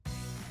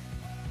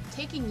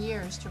Taking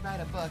years to write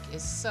a book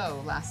is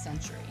so last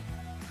century.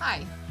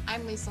 Hi,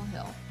 I'm Liesl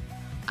Hill.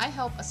 I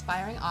help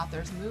aspiring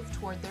authors move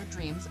toward their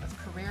dreams of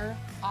career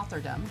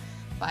authordom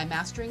by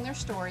mastering their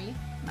story,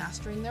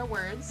 mastering their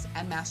words,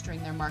 and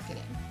mastering their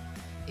marketing.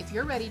 If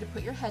you're ready to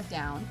put your head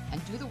down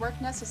and do the work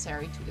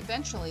necessary to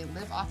eventually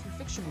live off your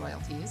fiction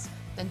royalties,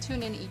 then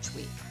tune in each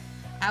week.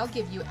 I'll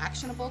give you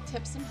actionable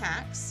tips and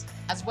hacks,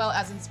 as well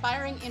as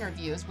inspiring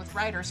interviews with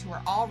writers who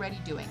are already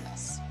doing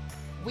this.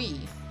 We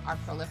are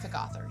prolific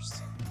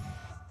authors.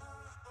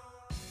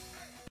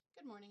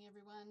 Good morning,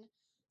 everyone.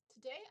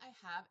 Today I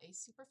have a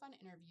super fun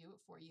interview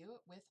for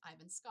you with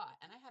Ivan Scott,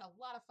 and I had a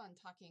lot of fun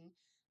talking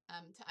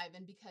to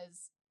Ivan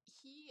because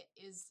he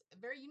is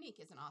very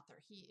unique as an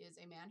author. He is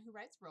a man who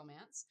writes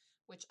romance,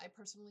 which I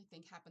personally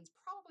think happens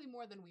probably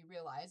more than we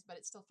realize, but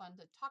it's still fun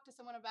to talk to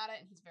someone about it,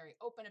 and he's very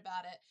open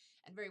about it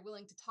and very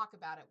willing to talk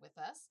about it with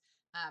us.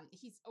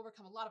 He's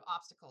overcome a lot of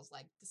obstacles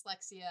like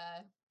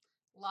dyslexia,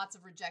 lots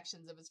of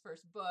rejections of his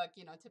first book,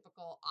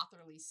 typical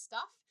authorly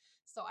stuff.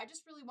 So I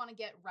just really want to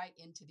get right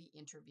into the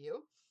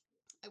interview.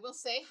 I will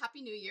say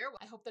Happy New Year.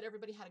 I hope that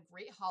everybody had a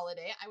great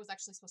holiday. I was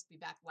actually supposed to be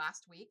back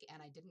last week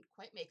and I didn't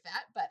quite make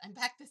that, but I'm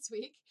back this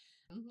week.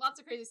 Lots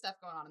of crazy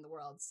stuff going on in the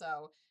world.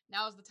 So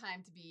now is the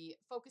time to be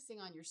focusing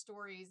on your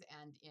stories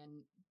and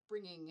in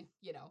bringing,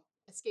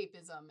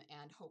 escapism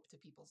and hope to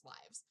people's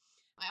lives.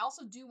 I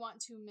also do want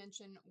to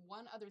mention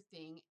one other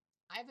thing.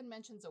 Ivan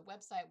mentions a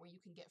website where you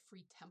can get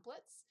free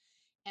templates,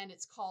 and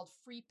it's called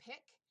Free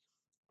Pick.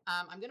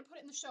 I'm going to put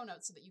it in the show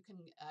notes so that you can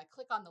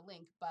click on the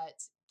link,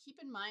 but keep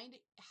in mind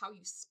how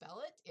you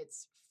spell it.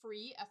 It's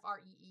free,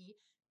 FREEPIK,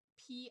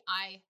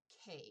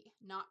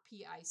 not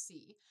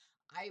PIC.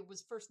 I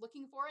was first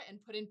looking for it and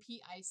put in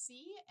PIC,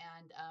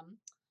 and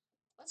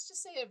let's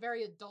just say a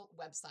very adult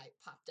website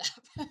popped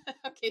up.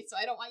 Okay, so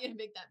I don't want you to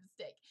make that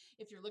mistake.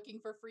 If you're looking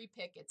for Free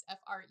Pick, it's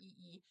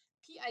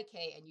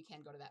FREEPIK, and you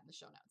can go to that in the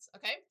show notes.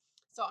 Okay,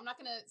 so I'm not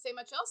going to say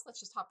much else. Let's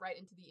just hop right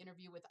into the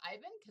interview with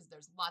Ivan because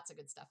there's lots of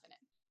good stuff in it.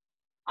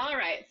 All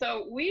right,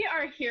 so we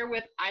are here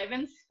with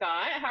Ivan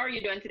Scott. How are you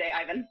doing today,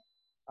 Ivan?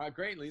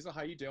 Great, Liesl.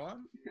 How you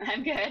doing?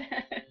 I'm good.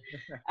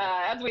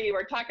 As we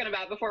were talking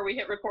about before we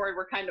hit record,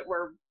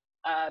 we're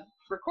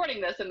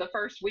recording this in the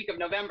first week of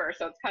November,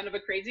 so it's kind of a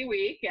crazy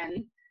week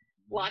and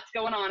lots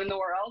going on in the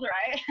world,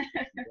 right?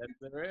 Yes,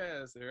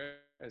 there is. There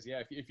is.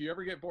 Yeah, if you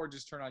ever get bored,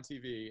 just turn on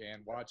TV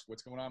and watch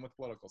what's going on with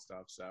political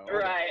stuff. So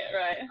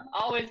Right.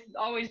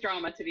 Always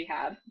drama to be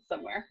had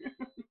somewhere.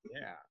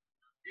 Yeah.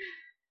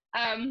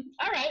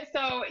 All right,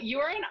 so you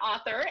are an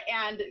author,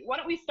 and why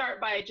don't we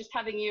start by just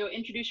having you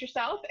introduce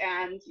yourself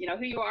and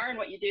who you are and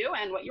what you do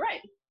and what you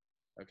write.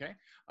 Okay.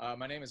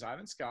 My name is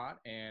Ivan Scott,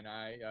 and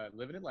I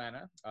live in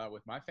Atlanta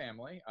with my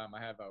family. I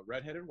have a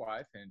redheaded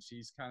wife, and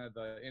she's kind of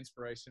the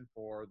inspiration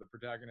for the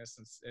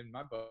protagonists in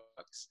my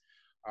books.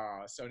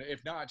 So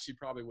if not, she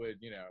probably would,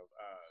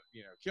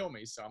 kill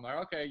me. So I'm like,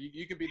 okay,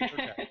 you can be the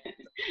protagonist.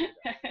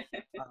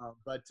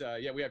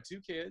 Yeah, we have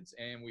two kids,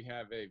 and we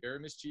have a very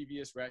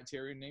mischievous rat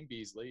terrier named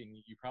Beasley, and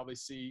you probably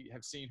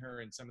have seen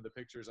her in some of the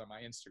pictures on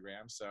my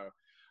Instagram. So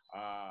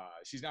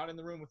she's not in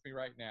the room with me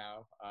right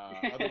now.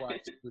 Otherwise,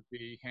 she would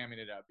be hamming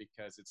it up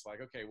because it's like,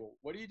 okay, well,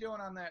 what are you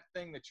doing on that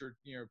thing that you're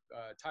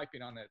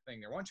typing on that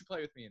thing there? Why don't you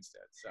play with me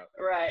instead? So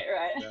right.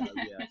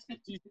 Yeah, so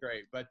she's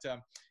great. But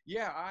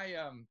yeah, I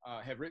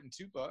have written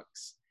two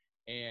books,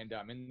 and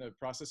I'm in the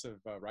process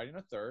of writing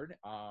a third.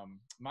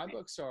 My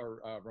books are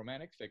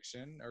romantic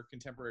fiction or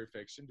contemporary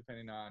fiction,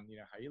 depending on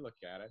how you look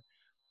at it.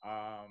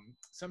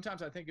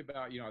 Sometimes I think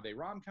about are they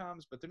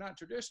rom-coms, but they're not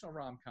traditional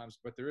rom-coms,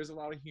 but there is a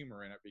lot of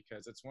humor in it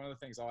because it's one of the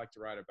things I like to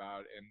write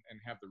about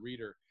and have the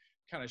reader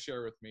kind of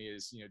share with me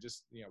is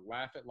just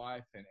laugh at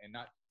life and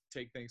not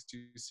take things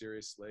too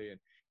seriously. And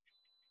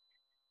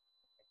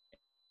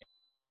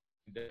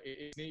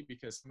it's neat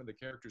because some of the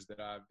characters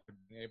that I've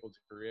been able to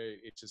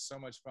create, it's just so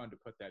much fun to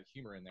put that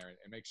humor in there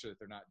and make sure that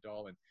they're not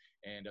dull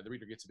and the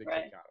reader gets a big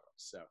kick out of them.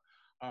 So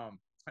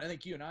I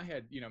think you and I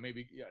had,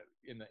 maybe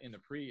in the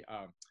pre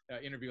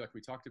interview, like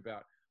we talked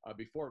about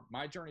before,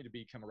 my journey to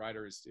become a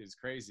writer is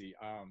crazy.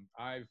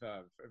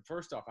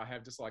 First off, I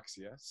have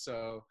dyslexia,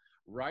 so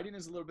writing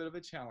is a little bit of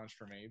a challenge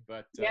for me,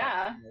 but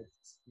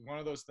it's one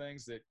of those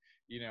things that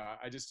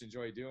I just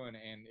enjoy doing,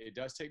 and it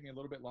does take me a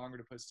little bit longer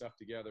to put stuff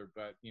together,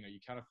 but you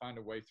kind of find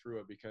a way through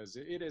it because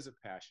it is a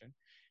passion.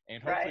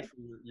 And hopefully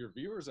for your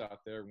viewers out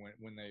there,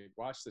 when they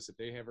watch this, if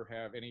they ever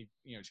have any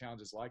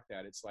challenges like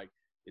that, it's like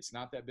it's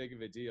not that big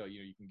of a deal.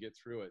 You can get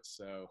through it.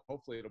 So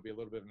hopefully it'll be a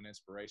little bit of an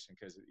inspiration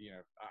because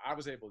I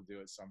was able to do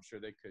it, so I'm sure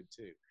they could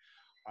too.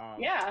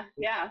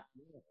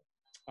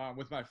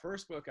 With my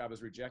first book, I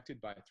was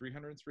rejected by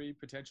 303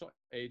 potential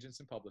agents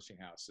and publishing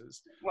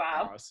houses.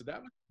 Wow. So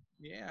that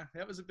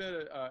was a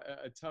bit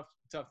a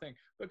tough thing.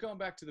 But going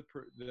back to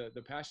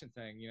the passion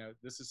thing,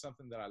 this is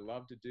something that I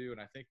love to do,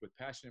 and I think with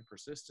passion and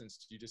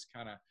persistence, you just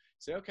kind of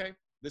say, okay,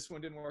 this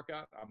one didn't work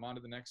out, I'm on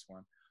to the next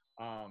one.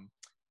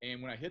 And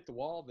when I hit the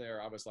wall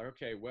there, I was like,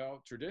 okay,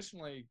 well,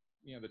 traditionally,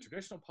 the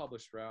traditional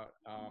published route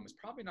is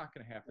probably not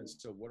going to happen.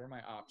 So what are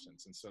my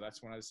options? And so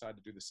that's when I decided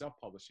to do the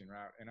self-publishing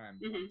route. And I'm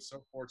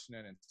so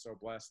fortunate and so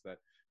blessed that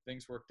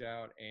things worked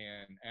out,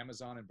 and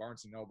Amazon and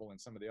Barnes and Noble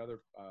and some of the other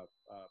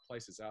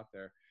places out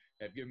there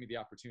have given me the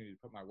opportunity to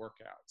put my work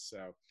out.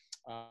 So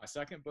my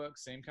second book,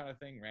 same kind of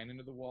thing, ran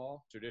into the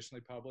wall,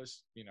 traditionally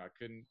published. I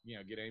couldn't,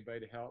 get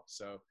anybody to help.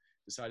 So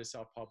decided to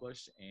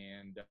self-publish,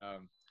 and,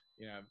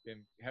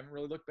 and haven't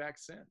really looked back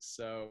since.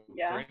 So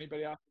for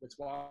anybody out there that's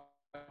watching,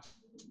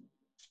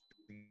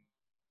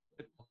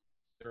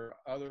 there are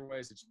other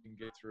ways that you can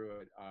get through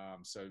it.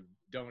 So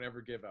don't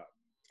ever give up.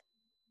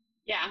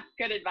 Yeah,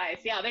 good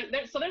advice. Yeah,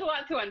 so there's a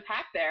lot to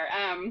unpack there.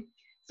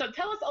 So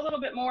tell us a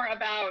little bit more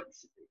about,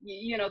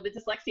 the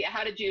dyslexia.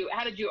 How did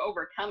you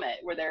overcome it?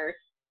 Are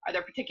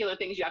there particular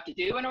things you have to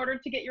do in order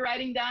to get your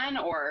writing done,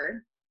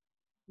 or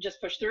just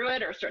push through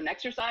it, or certain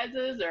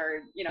exercises,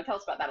 or, tell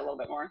us about that a little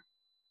bit more.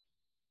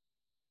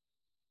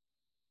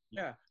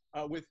 Yeah.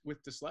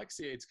 With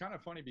dyslexia, it's kind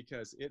of funny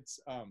because it's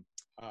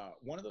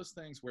one of those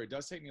things where it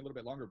does take me a little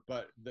bit longer,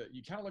 but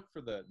you kind of look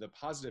for the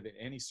positive in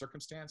any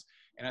circumstance.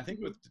 And I think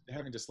with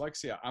having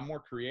dyslexia, I'm more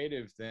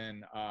creative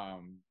than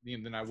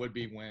I would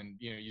be when,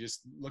 you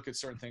just look at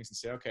certain things and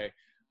say, okay,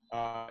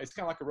 it's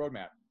kind of like a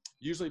roadmap.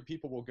 Usually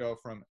people will go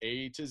from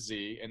A to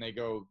Z and they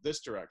go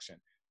this direction.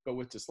 But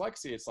with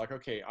dyslexia, it's like,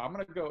 okay, I'm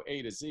going to go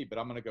A to Z, but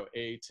I'm going to go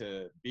A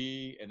to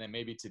B, and then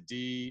maybe to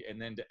D,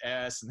 and then to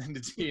S, and then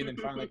to D, and then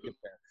finally get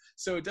there.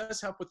 So it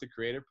does help with the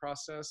creative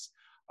process.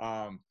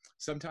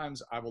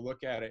 Sometimes I will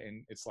look at it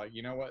and it's like,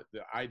 you know what,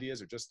 the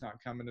ideas are just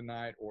not coming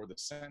tonight, or the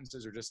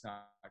sentences are just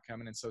not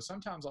coming. And so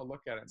sometimes I'll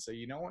look at it and say,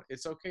 you know what,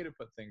 it's okay to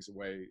put things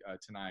away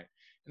tonight.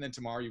 And then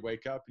tomorrow you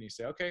wake up and you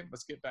say, okay,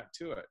 let's get back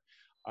to it.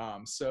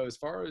 So as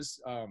far as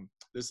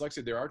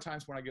dyslexia, there are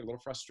times when I get a little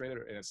frustrated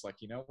and it's like,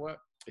 you know what,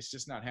 it's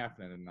just not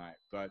happening tonight.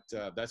 But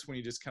that's when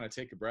you just kind of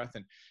take a breath.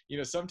 And,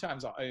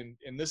 sometimes,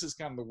 and this is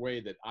kind of the way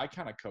that I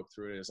kind of cope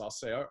through it, is I'll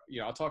say,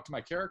 I'll talk to my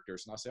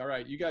characters and I'll say, all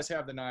right, you guys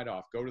have the night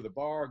off. Go to the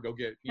bar, go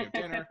get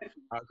dinner,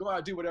 go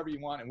out, do whatever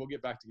you want, and we'll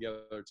get back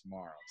together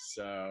tomorrow.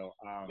 So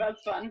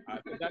that's fun.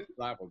 That's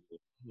liable,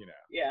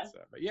 Yeah.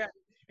 So, but yeah.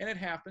 And it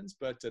happens,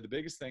 but the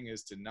biggest thing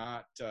is to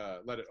not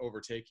let it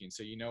overtake you and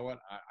say, you know what,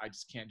 I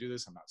just can't do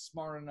this. I'm not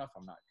smart enough.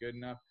 I'm not good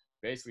enough.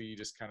 Basically, you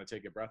just kind of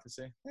take a breath and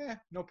say,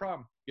 no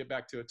problem. Get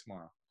back to it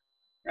tomorrow.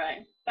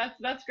 Right.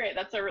 That's great.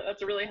 That's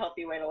a really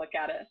healthy way to look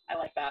at it. I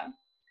like that.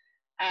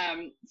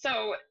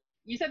 So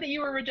you said that you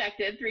were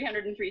rejected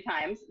 303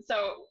 times.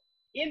 So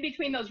in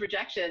between those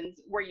rejections,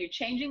 were you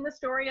changing the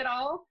story at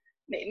all?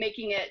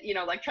 Making it,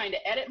 like trying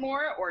to edit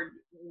more, or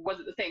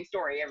was it the same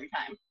story every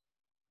time?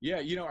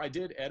 Yeah, I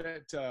did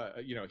edit,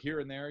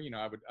 here and there.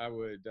 I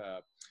would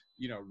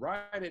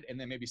write it and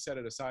then maybe set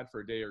it aside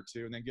for a day or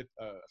two, and then get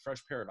a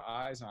fresh pair of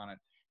eyes on it,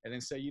 and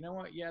then say, you know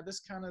what, yeah, this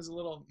kind of is a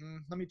little,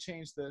 let me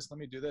change this, let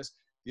me do this.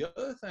 The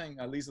other thing,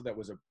 Lisa, that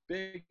was a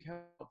big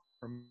help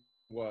for me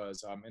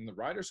was in the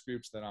writers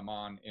groups that I'm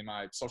on in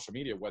my social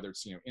media, whether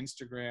it's,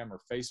 Instagram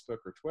or Facebook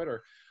or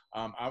Twitter,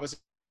 I was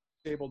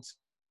able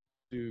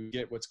to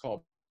get what's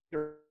called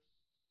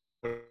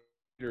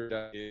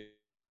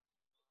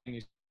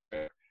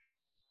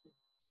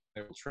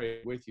they will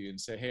trade with you and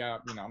say, hey,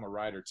 I'm a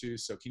writer too,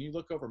 so can you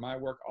look over my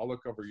work? I'll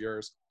look over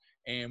yours.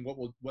 And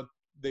what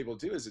they will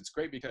do is, it's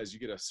great because you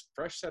get a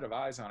fresh set of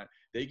eyes on it.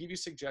 They give you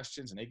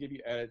suggestions and they give you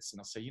edits, and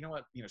they'll say, you know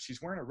what,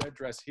 she's wearing a red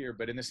dress here,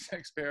 but in this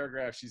next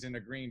paragraph she's in a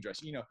green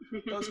dress,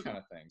 those kind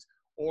of things.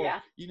 Or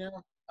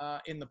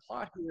in the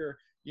plot here,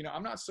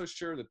 I'm not so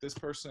sure that this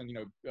person,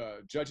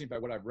 judging by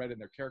what I've read in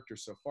their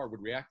characters so far,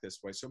 would react this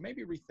way, so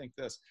maybe rethink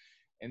this.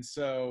 And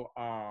so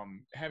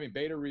having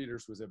beta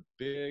readers was a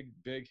big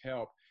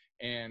help.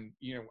 And,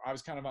 I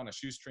was kind of on a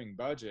shoestring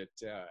budget,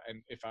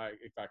 and if I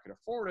could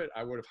afford it,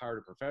 I would have hired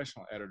a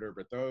professional editor,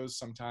 but those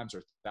sometimes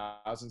are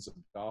thousands of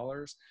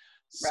dollars.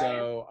 Right.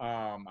 So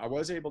I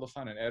was able to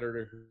find an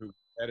editor who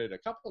edited a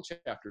couple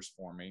chapters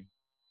for me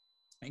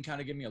and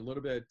kind of give me a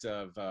little bit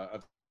of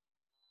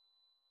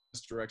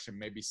this direction,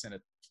 maybe send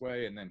it this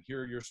way, and then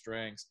here are your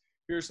strengths.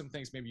 Here's some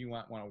things maybe you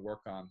might want to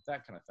work on,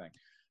 that kind of thing.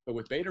 But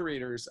with beta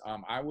readers,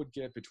 I would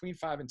get between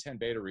 5 and 10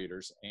 beta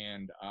readers.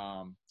 And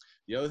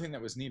the other thing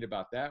that was neat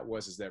about that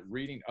is that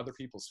reading other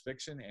people's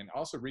fiction, and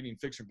also reading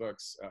fiction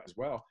books as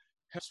well,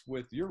 helps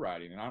with your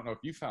writing. And I don't know if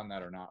you found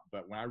that or not,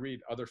 but when I read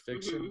other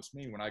fiction, it's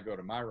me when I go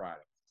to my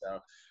writing.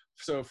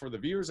 So for the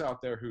viewers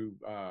out there who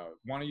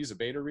want to use a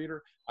beta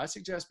reader, I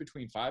suggest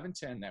between 5 and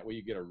 10. That way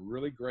you get a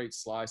really great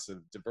slice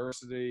of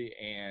diversity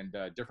and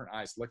different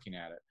eyes looking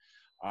at it.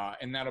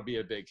 And that'll be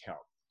a big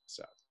help.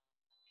 So.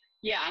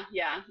 Yeah,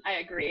 I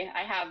agree.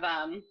 I have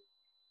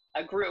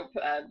a group,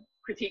 a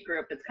critique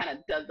group that's kind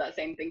of does that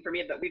same thing for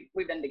me, but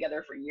we've been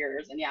together for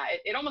years. And yeah,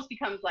 it almost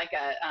becomes like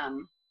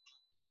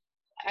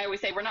I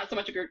always say we're not so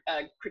much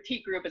a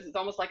critique group as it's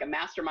almost like a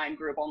mastermind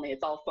group, only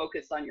it's all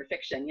focused on your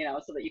fiction,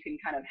 so that you can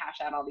kind of hash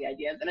out all the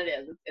ideas. And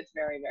it's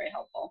very, very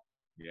helpful.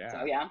 Yeah.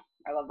 So yeah,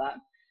 I love that.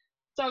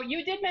 So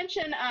you did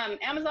mention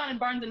Amazon and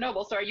Barnes &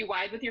 Noble. So are you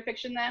wide with your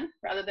fiction then,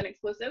 rather than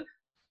exclusive?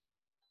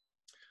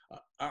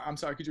 I'm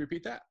sorry, could you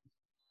repeat that?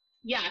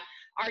 Yeah.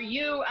 Are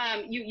you,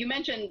 you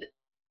mentioned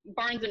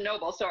Barnes and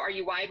Noble. So are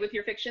you wide with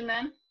your fiction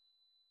then?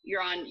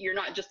 You're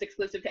not just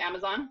exclusive to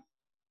Amazon?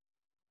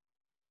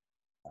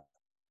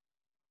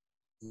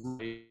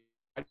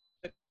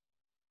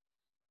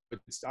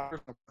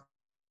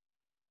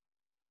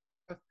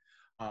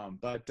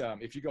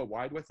 If you go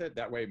wide with it,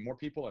 that way more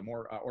people and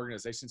more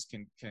organizations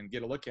can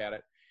get a look at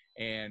it,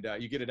 and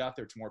you get it out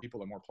there to more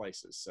people in more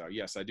places. So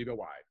yes, I do go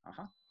wide.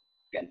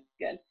 Good,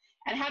 good.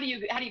 And how do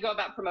you go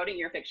about promoting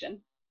your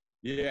fiction?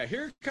 Yeah,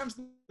 here comes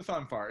the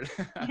fun part.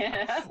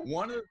 Yeah.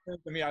 One of the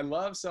things, I mean, I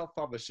love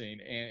self-publishing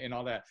and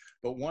all that,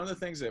 but one of the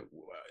things that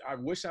I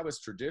wish I was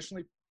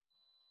traditionally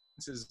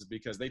is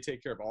because they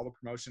take care of all the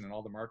promotion and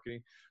all the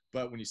marketing.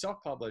 But when you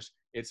self-publish,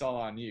 it's all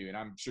on you. And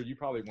I'm sure you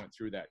probably went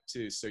through that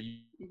too. So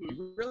you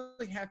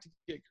really have to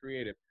get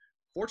creative.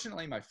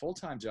 Fortunately, my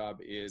full-time job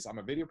is I'm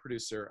a video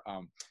producer.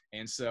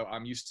 And so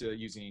I'm used to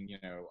using,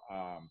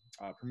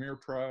 Premiere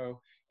Pro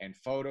and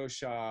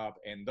Photoshop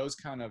and those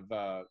kind of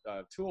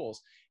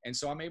tools. And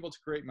so I'm able to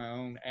create my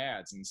own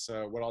ads. And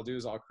so what I'll do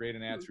is I'll create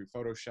an ad through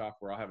Photoshop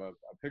where I'll have a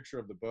picture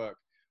of the book,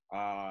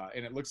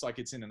 and it looks like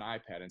it's in an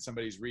iPad and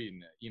somebody's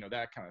reading it,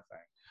 that kind of thing.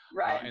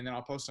 Right. And then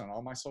I'll post on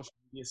all my social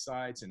media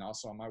sites and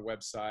also on my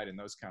website and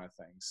those kind of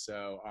things.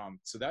 So,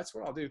 so that's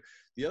what I'll do.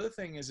 The other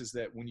thing is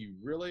that when you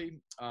really,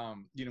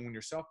 when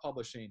you're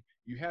self-publishing,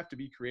 you have to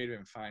be creative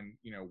and find,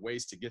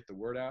 ways to get the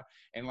word out.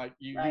 And like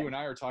you and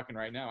I are talking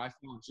right now, I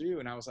found you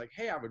and I was like,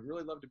 hey, I would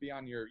really love to be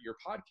on your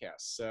podcast.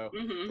 So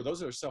for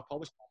those that are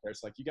self-published out there,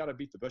 it's like, you got to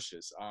beat the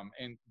bushes.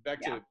 And back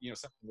to,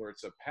 something where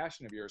it's a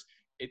passion of yours,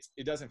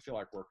 it doesn't feel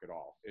like work at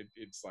all.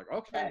 It's like,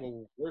 okay,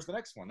 well, where's the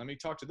next one? Let me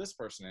talk to this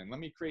person and let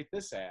me create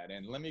this ad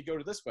and let me go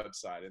to this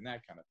website and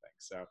that kind of thing.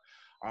 So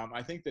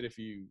I think that if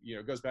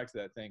it goes back to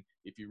that thing,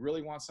 if you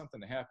really want something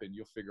to happen,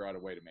 you'll figure out a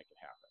way to make it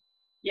happen.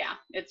 Yeah,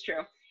 it's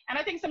true. And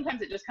I think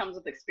sometimes it just comes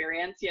with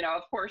experience.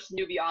 Of course,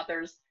 newbie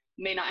authors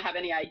may not have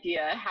any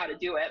idea how to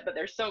do it, but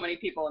there's so many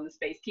people in the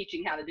space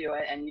teaching how to do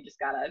it, and you just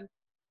got to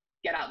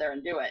get out there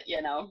and do it,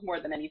 more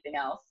than anything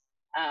else.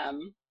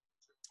 And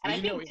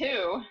I think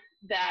too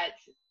that,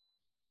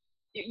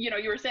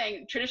 you were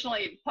saying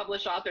traditionally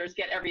published authors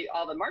get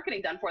all the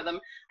marketing done for them.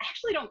 I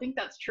actually don't think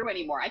that's true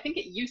anymore. I think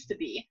it used to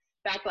be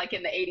back like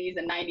in the 80s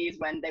and 90s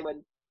when they would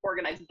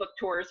organize book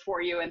tours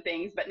for you and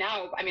things. But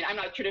now, I mean, I'm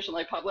not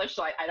traditionally published,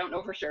 so I don't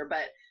know for sure.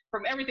 But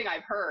from everything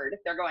I've heard,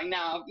 they're going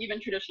now,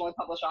 even traditionally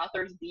published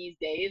authors these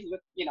days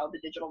with, the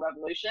digital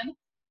revolution,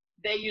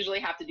 they usually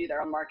have to do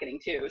their own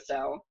marketing too.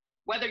 So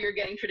whether you're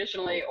getting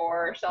traditionally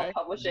or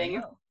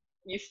self-publishing,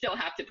 you still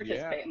have to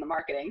participate in the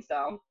marketing.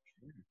 So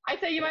I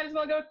say you might as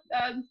well go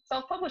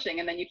self-publishing,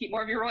 and then you keep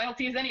more of your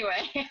royalties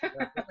anyway.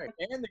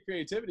 And the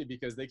creativity,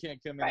 because they can't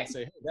come in and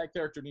say, hey, that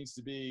character needs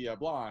to be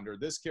blonde, or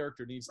this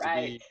character needs to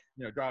be,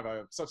 drive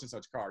a such and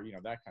such car,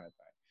 that kind of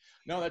thing.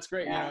 No, that's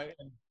great. And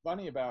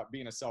funny about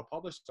being a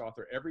self-published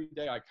author, every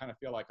day I kind of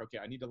feel like, okay,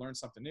 I need to learn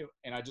something new,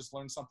 and I just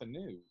learned something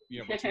new,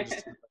 between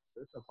just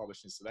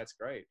self-publishing. So that's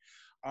great.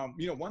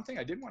 One thing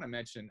I did want to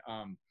mention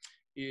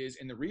is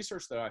in the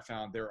research that I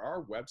found, there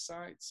are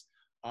websites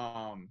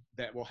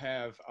that will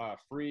have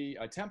free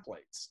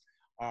templates.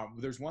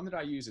 There's one that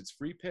I use, it's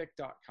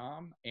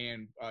freepik.com,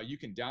 and you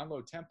can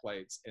download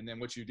templates, and then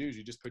what you do is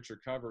you just put your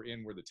cover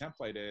in where the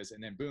template is,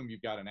 and then boom,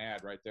 you've got an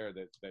ad right there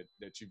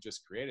that you've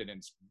just created, and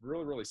it's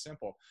really, really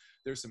simple.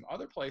 There's some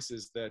other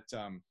places that,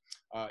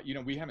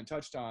 we haven't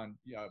touched on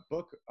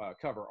book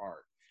cover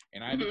art,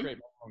 and I had to create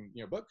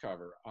my own, book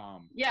cover. I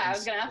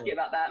was going to ask you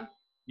about that.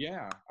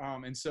 Yeah.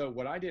 And so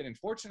what I did,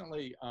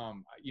 unfortunately,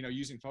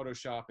 using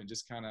Photoshop and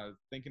just kind of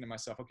thinking to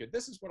myself, okay,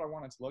 this is what I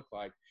want it to look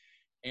like.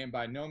 And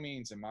by no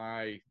means am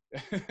I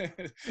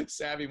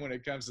savvy when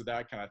it comes to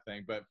that kind of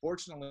thing. But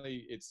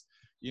fortunately, it's,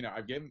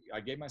 I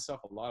gave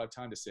myself a lot of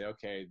time to say,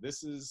 okay,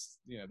 this is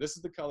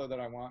the color that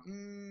I want.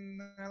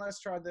 Let's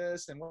try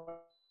this. And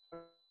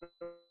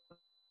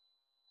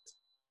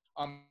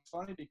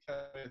funny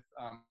because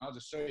I'll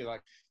just show you,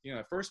 like,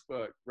 the first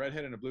book,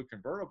 Redhead in a Blue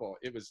Convertible,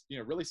 it was,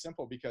 really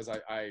simple because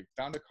I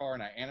found a car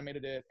and I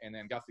animated it and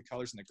then got the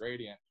colors and the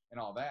gradient and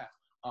all that.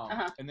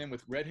 And then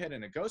with Redhead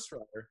and a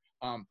Ghostwriter,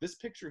 this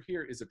picture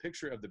here is a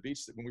picture of the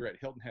beach when we were at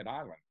Hilton Head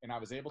Island, and I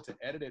was able to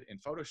edit it in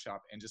Photoshop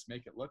and just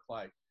make it look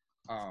like,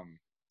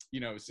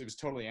 it was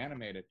totally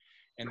animated.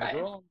 And the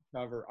girl on the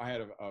cover, I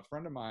had a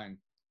friend of mine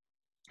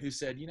who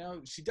said,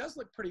 she does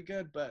look pretty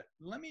good, but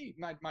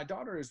my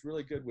daughter is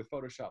really good with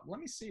Photoshop. Let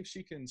me see if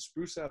she can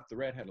spruce up the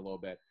redhead a little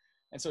bit.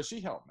 And so she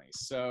helped me.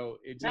 So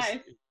it's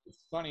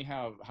funny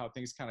how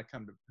things kind of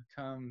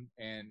come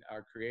and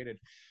are created.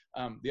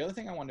 The other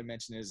thing I wanted to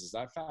mention is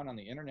I found on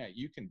the internet,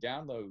 you can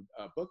download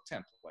book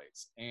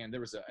templates, and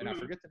there was and I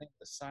forget the name of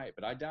the site,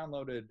 but I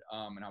downloaded,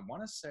 and I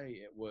want to say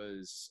it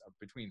was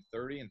between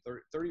 30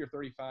 or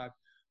 35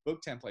 book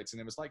templates,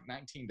 and it was like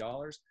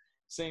 $19.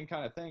 Same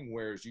kind of thing,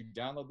 whereas you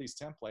download these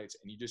templates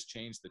and you just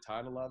change the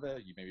title of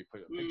it. You maybe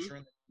put a picture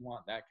in that you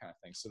want, that kind of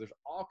thing. So there's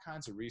all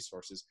kinds of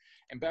resources.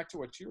 And back to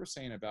what you were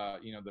saying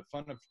about, the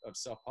fun of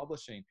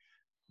self-publishing,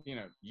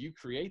 you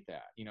create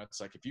that.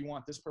 It's like, if you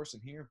want this person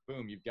here,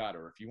 boom, you've got it.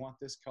 Or if you want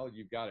this color,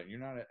 you've got it. You're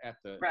not at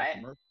the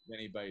mercy of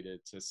anybody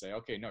to say,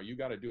 okay, no, you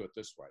got to do it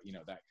this way,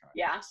 that kind of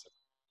thing. So,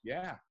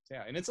 yeah.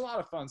 And it's a lot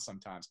of fun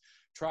sometimes.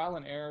 Trial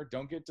and error,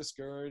 don't get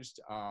discouraged.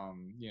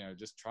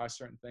 Just try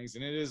certain things,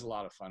 and it is a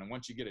lot of fun. And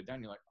once you get it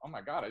done, you're like, oh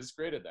my God, I just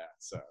created that.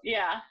 So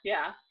yeah.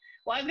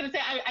 Well, I was going to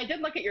say, I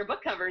did look at your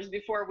book covers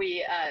before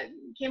we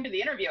came to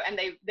the interview, and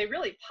they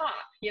really pop.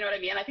 You know what I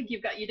mean? I think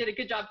you did a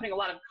good job putting a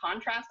lot of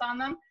contrast on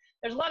them.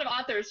 There's a lot of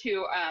authors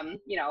who,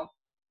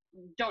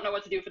 don't know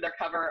what to do for their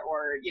cover,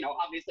 or,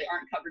 obviously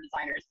aren't cover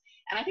designers.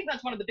 And I think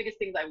that's one of the biggest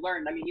things I've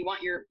learned. I mean, you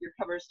want your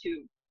covers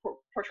to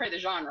portray the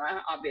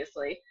genre,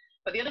 obviously.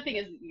 But the other thing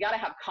is, you got to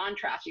have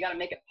contrast. You got to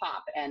make it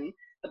pop. And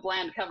the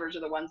bland covers are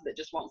the ones that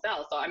just won't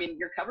sell. So, I mean,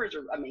 your covers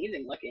are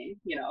amazing looking,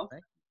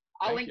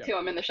 I'll link to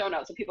them in the show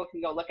notes so people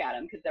can go look at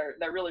them, because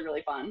they're really,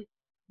 really fun.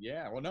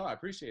 Yeah. Well, no, I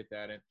appreciate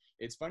that. And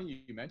it's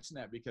funny you mentioned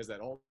that, because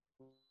that old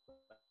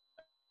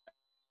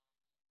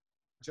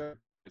joke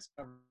is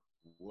covered.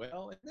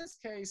 Well, in this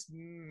case,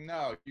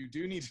 no, you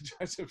do need to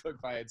judge a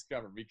book by its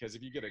cover, because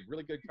if you get a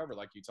really good cover,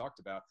 like you talked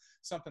about,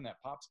 something that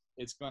pops,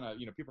 it's gonna,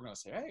 people are gonna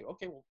say, hey,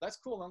 okay, well, that's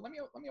cool. Now let me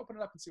open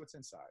it up and see what's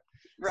inside.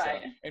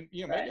 Right. So, and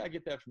maybe I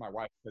get that from my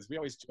wife, because we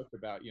always joke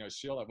about,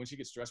 she'll, when she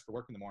gets dressed for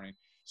work in the morning,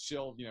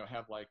 she'll,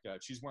 have like,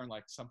 she's wearing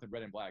like something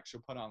red and black.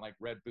 She'll put on like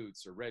red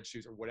boots or red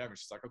shoes or whatever.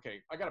 She's like,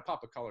 okay, I got to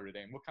pop a color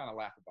today, and we'll kind of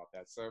laugh about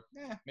that. So,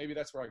 maybe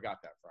that's where I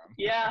got that from.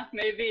 Yeah,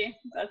 maybe.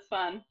 That's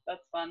fun.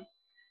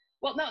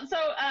 Well, no, so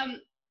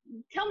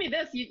tell me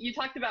this. You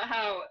talked about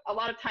how a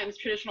lot of times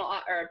traditional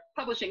or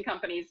publishing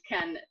companies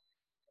can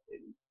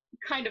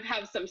kind of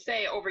have some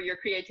say over your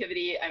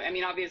creativity. I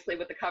mean, obviously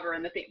with the cover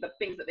and the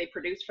things that they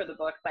produce for the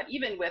book, but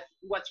even with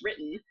what's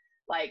written,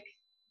 like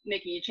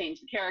making you change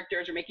the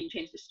characters or making you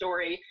change the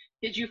story.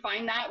 Did you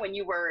find that when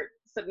you were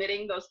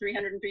submitting those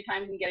 303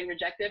 times and getting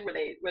rejected? Were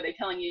they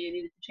telling you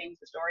needed to change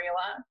the story a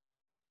lot?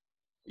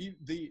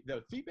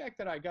 The feedback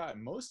that I got,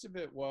 most of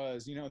it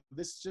was,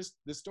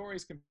 the story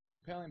is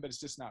compelling, but it's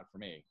just not for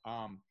me.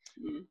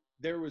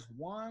 There was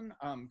one,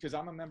 because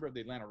I'm a member of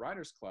the Atlanta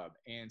Writers Club,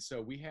 and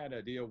so we had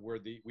a deal where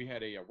we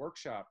had a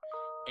workshop,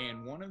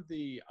 and one of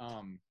the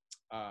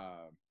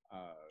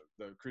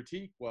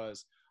critique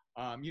was,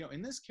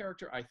 in this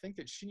character, I think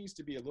that she needs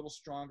to be a little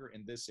stronger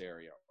in this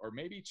area, or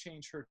maybe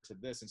change her to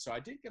this. And so I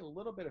did get a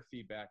little bit of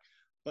feedback,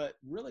 but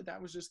really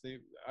that was just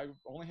I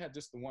only had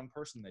just the one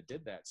person that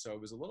did that. So it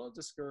was a little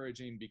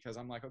discouraging, because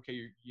I'm like,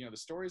 okay, the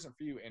story isn't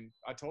for you. And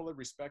I totally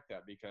respect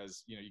that,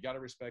 because, you got to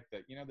respect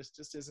that, this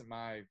just isn't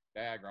my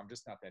bag, or I'm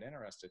just not that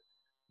interested.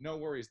 No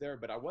worries there.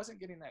 But I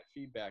wasn't getting that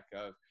feedback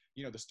of,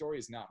 the story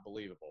is not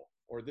believable,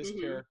 or this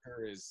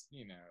character is,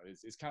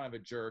 is kind of a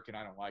jerk and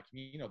I don't like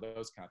him,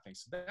 those kind of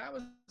things. So that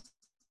was,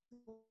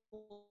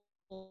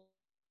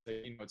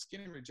 it's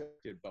getting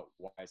rejected, but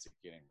why is it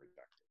getting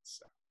rejected?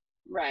 So.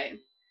 Right.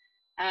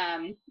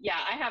 Yeah,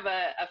 I have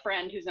a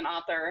friend who's an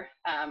author.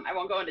 I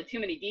won't go into too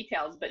many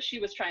details, but she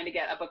was trying to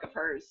get a book of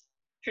hers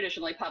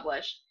traditionally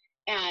published.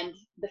 And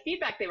the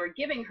feedback they were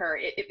giving her,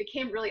 it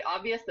became really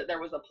obvious that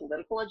there was a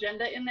political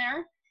agenda in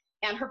there.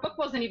 And her book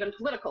wasn't even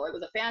political. It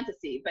was a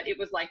fantasy, but it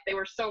was like they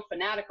were so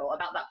fanatical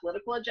about that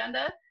political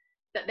agenda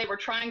that they were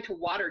trying to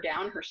water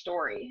down her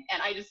story.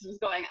 And I just was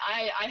going,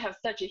 I have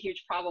such a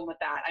huge problem with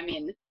that. I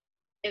mean,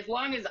 as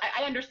long as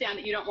I understand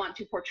that you don't want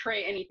to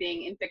portray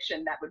anything in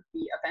fiction that would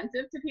be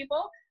offensive to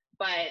people,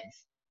 but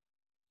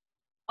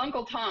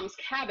Uncle Tom's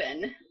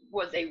Cabin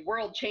was a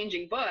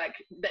world-changing book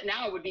that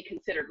now would be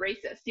considered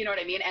racist. You know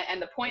what I mean?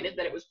 And the point is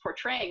that it was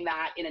portraying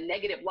that in a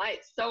negative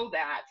light so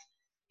that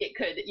it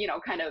could,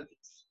 kind of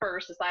spur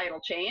societal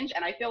change.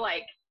 And I feel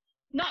like,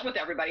 not with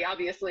everybody,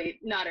 obviously,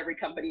 not every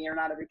company or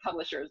not every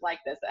publisher is like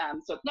this.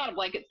 So it's not a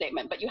blanket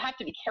statement, but you have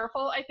to be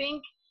careful, I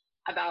think,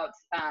 about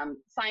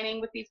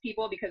signing with these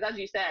people, because as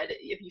you said,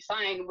 if you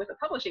sign with a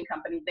publishing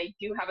company, they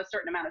do have a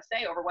certain amount of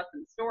say over what's in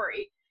the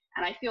story.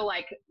 And I feel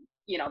like,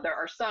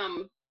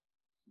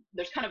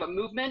 there's kind of a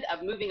movement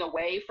of moving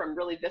away from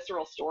really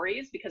visceral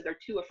stories because they're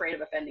too afraid of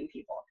offending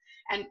people.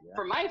 And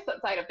from my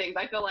side of things,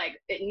 I feel like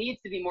it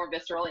needs to be more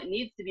visceral. It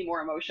needs to be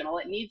more emotional.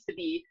 It needs to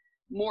be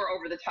more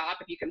over the top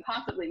if you can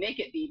possibly make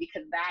it be,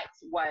 because that's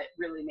what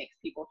really makes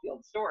people feel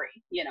the story,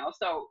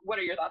 So what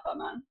are your thoughts on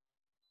that?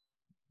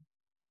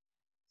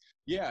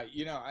 Yeah,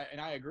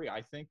 I agree.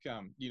 I think,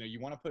 you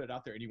want to put it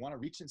out there and you want to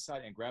reach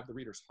inside and grab the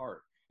reader's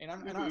heart. And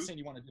I'm not saying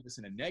you want to do this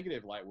in a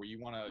negative light where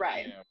you want to,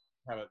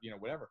 have a,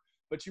 whatever,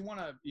 but you want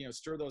to,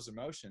 stir those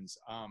emotions.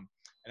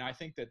 And I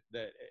think that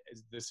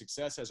the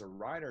success as a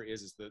writer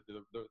is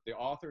the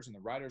authors and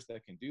the writers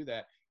that can do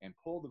that and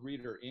pull the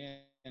reader in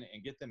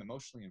and get them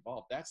emotionally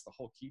involved. That's the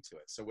whole key to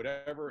it. So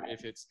whatever,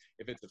 if it's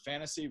a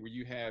fantasy where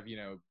you have,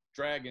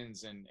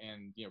 dragons and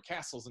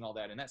castles and all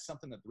that, and that's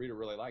something that the reader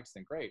really likes,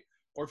 then great.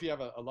 Or if you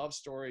have a love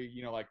story,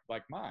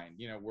 like mine,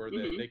 where they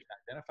can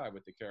identify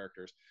with the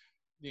characters,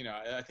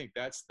 I think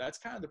that's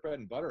kind of the bread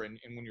and butter. And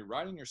when you're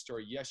writing your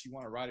story, yes, you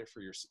want to write it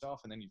for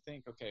yourself. And then you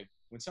think, okay,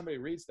 when somebody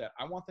reads that,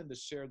 I want them to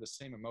share the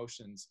same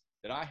emotions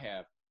that I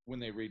have when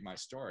they read my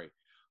story.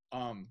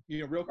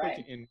 Real quick,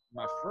 Right. in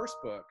my first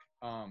book,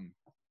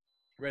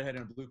 Redhead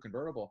in a Blue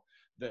Convertible,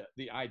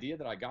 the idea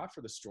that I got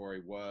for the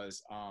story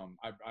was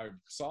I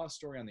saw a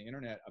story on the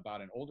internet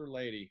about an older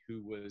lady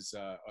who was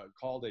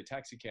called a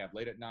taxi cab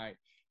late at night.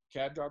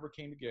 Cab driver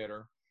came to get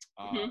her.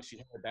 Hmm. She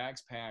had her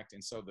bags packed,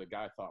 and so the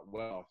guy thought,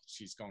 well,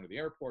 she's going to the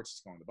airport,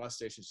 she's going to the bus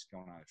station, she's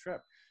going on a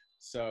trip.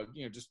 So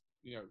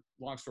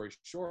long story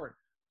short,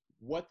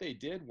 what they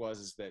did was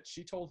is that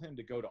she told him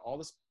to go to all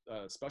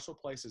the special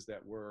places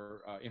that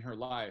were in her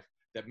life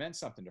that meant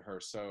something to her.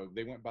 So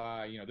they went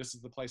by, this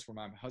is the place where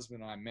my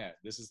husband and I met.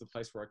 This is the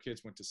place where our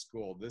kids went to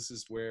school. This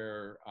is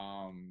where,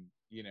 I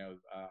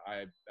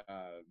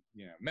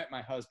met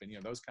my husband,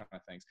 those kind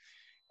of things.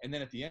 And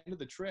then at the end of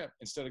the trip,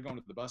 instead of going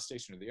to the bus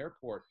station or the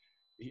airport,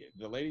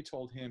 the lady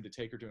told him to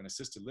take her to an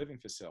assisted living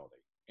facility.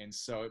 And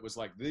so it was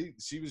like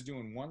she was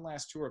doing one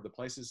last tour of the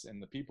places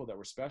and the people that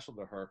were special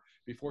to her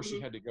before she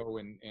Hmm. had to go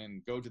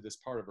and go to this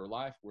part of her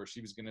life where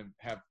she was going to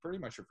have pretty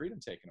much her freedom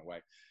taken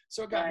away.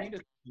 So it got me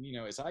Right.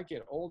 to, as I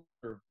get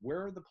older,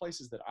 where are the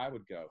places that I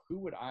would go? Who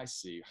would I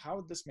see? How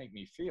would this make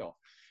me feel?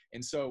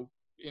 And so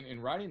in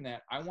writing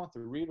that, I want the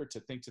reader to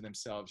think to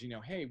themselves,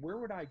 hey, where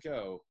would I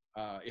go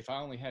if I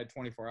only had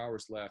 24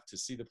 hours left to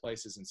see the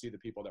places and see the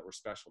people that were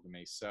special to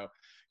me? So,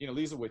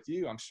 Lisa, with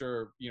you, I'm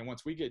sure,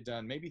 once we get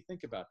done, maybe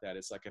think about that.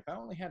 It's like, if I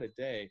only had a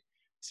day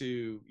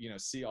to,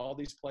 see all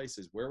these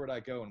places, where would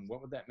I go and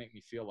what would that make me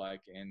feel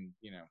like? And,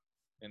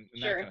 and that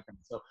Sure. kind of thing.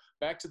 So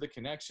back to the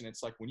connection,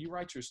 it's like when you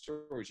write your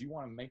stories, you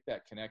want to make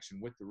that connection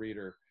with the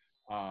reader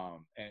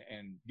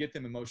and get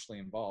them emotionally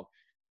involved.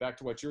 Back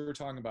to what you were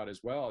talking about as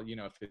well,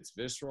 if it's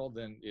visceral,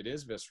 then it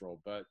is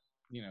visceral. But,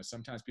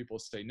 sometimes people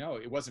say, no,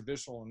 it wasn't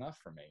visceral enough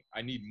for me.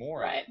 I need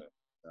more out Right. of it.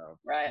 So,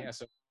 Right. yeah,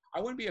 so I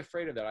wouldn't be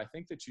afraid of that. I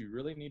think that you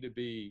really need to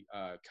be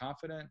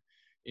confident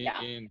Yeah.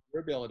 in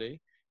your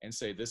ability and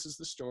say, this is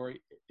the story.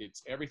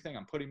 It's everything.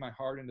 I'm putting my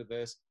heart into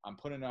this. I'm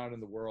putting it out in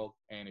the world.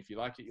 And if you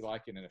like it, you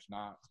like it. And if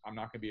not, I'm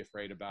not going to be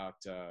afraid about,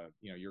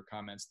 your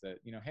comments that,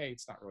 hey,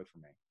 it's not really for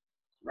me.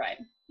 Right.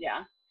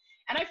 Yeah.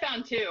 And I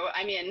found too,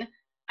 I mean,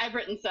 I've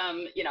written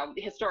some,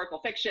 historical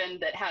fiction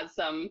that has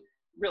some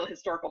real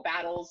historical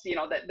battles,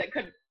 that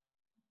could,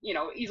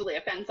 easily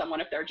offend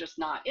someone if they're just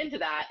not into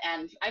that.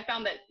 And I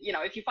found that,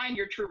 if you find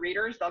your true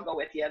readers, they'll go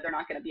with you. They're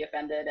not going to be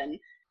offended. And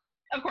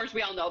of course,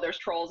 we all know there's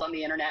trolls on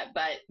the internet,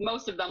 but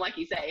most of them, like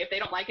you say, if they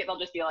don't like it, they'll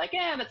just be like,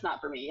 yeah, that's not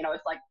for me.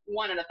 It's like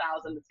 1 in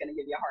 1,000 that's going to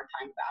give you a hard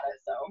time about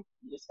it. So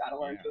you just got to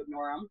learn Yeah. to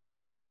ignore them.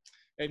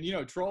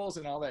 And trolls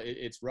and all that,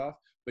 it's rough,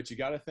 but you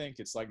got to think,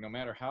 it's like, no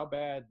matter how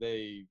bad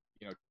they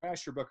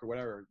trash your book or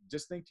whatever,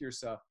 just think to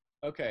yourself,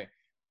 okay,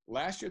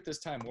 last year at this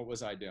time, what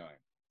was I doing?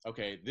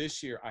 Okay,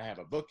 this year I have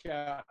a book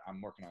out,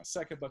 I'm working on a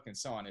second book, and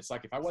so on. It's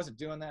like, if I wasn't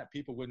doing that,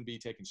 people wouldn't be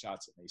taking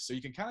shots at me. So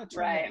you can kind of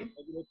turn Right. that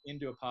negative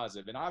into a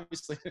positive. And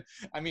obviously,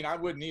 I mean, I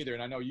wouldn't either,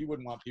 and I know you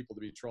wouldn't want people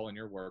to be trolling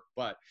your work,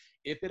 but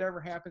if it ever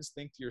happens,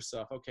 think to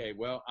yourself, okay,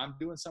 well, I'm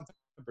doing something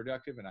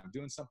productive and I'm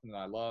doing something that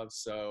I love,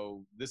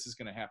 so this is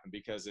going to happen.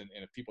 Because and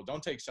if people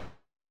don't take shots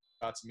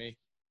at me,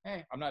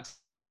 hey, I'm not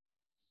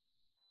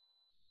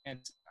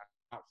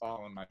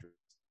following my dreams.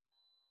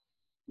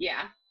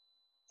 Yeah.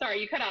 Sorry,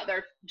 you cut out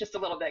there just a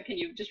little bit. Can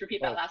you just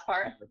repeat that last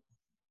part?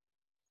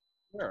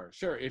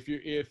 Sure. If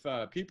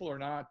people are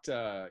not,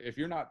 if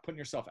you're not putting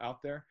yourself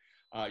out there,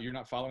 you're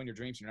not following your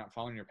dreams, you're not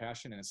following your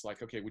passion, and it's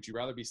like, okay, would you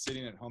rather be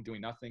sitting at home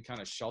doing nothing,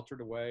 kind of sheltered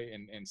away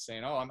and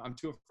saying, oh, I'm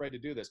too afraid to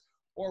do this?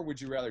 Or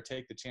would you rather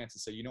take the chance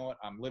and say, you know what,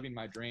 I'm living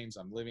my dreams,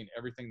 I'm living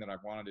everything that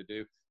I've wanted to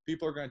do.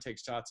 People are going to take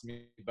shots at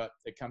me, but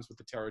it comes with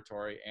the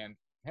territory, and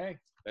hey,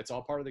 that's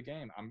all part of the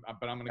game.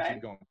 But I'm going to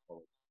keep going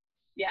forward.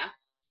 Yeah,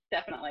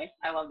 definitely.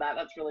 I love that.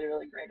 That's really,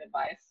 really great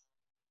advice.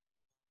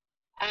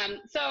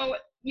 So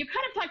you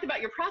kind of talked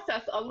about your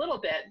process a little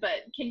bit,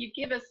 but can you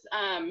give us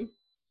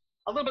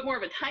a little bit more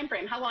of a time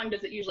frame? How long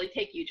does it usually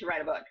take you to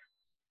write a book?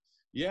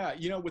 Yeah,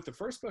 with the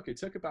first book, it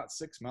took about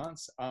 6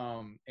 months.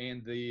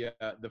 And the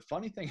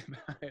funny thing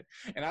about it,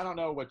 and I don't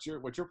know what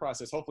your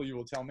process. Hopefully, you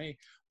will tell me.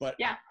 But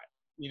yeah,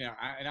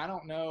 I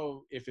don't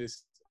know if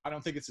I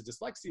don't think it's a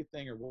dyslexia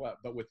thing or what.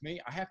 But with me,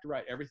 I have to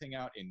write everything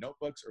out in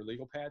notebooks or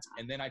legal pads,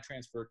 and then I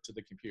transfer it to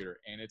the computer.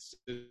 And it's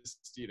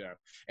just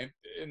and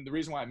the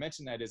reason why I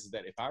mention that is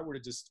that if I were to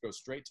just go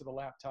straight to the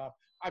laptop,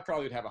 I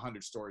probably would have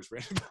 100 stories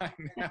written by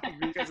now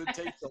because it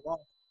takes so long.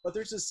 But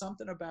there's just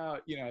something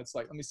about, it's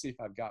like, let me see if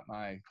I've got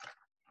my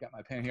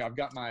pen here. I've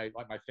got my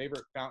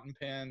favorite fountain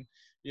pen,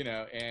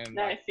 and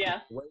nice, yeah.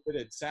 the way that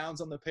it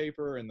sounds on the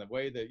paper and the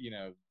way that,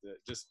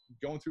 just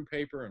going through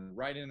paper and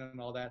writing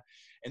and all that.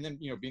 And then,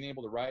 being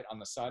able to write on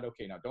the side,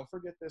 okay, now don't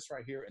forget this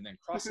right here, and then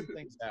crossing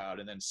things out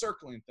and then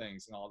circling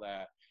things and all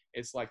that.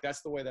 It's like,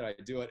 that's the way that I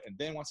do it. And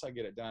then once I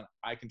get it done,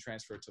 I can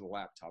transfer it to the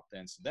laptop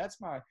then. So that's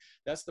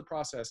the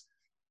process.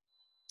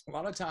 A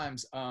lot of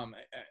times,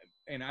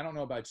 and I don't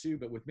know about you,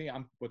 but with me,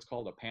 I'm what's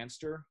called a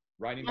pantster,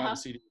 writing by the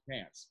seat of your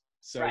pants.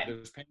 So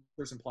there's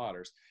pantsers and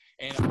plotters,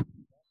 and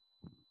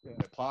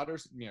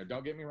plotters,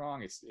 don't get me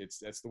wrong, it's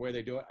that's the way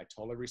they do it. I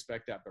totally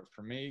respect that. But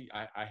for me,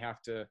 I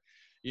have to,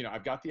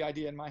 I've got the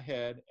idea in my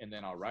head, and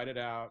then I'll write it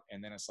out,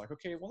 and then it's like,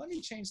 okay, well, let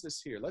me change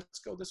this here. Let's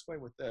go this way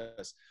with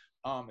this.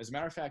 As a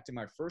matter of fact, in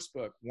my first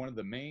book, one of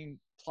the main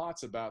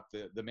plots about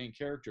the main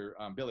character,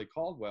 Billy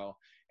Caldwell,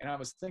 and I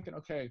was thinking,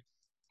 okay,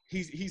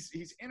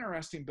 he's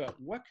interesting, but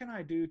what can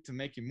I do to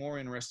make him more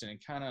interesting and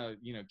kind of,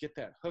 get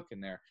that hook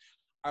in there?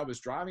 I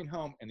was driving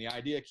home and the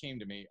idea came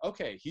to me,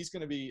 okay, he's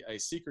going to be a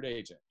secret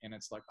agent. And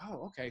it's like,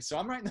 oh, okay. So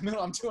I'm right in the middle.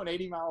 I'm doing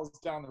 80 miles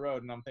down the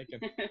road and I'm thinking,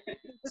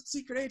 this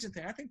secret agent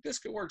thing, I think this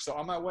could work. So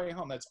on my way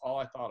home, that's all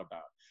I thought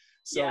about.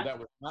 So that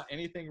was not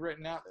anything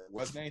written out. There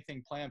wasn't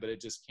anything planned, but it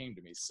just came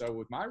to me. So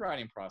with my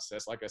writing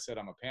process, like I said,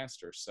 I'm a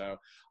pantser. So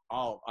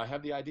I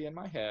have the idea in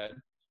my head.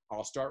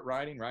 I'll start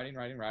writing.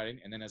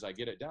 And then as I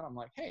get it done, I'm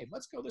like, hey,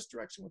 let's go this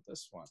direction with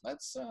this one.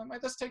 Let's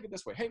take it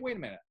this way. Hey, wait a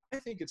minute. I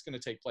think it's going to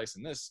take place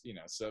in this,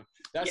 so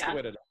that's the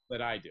way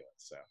that I do it.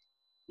 So.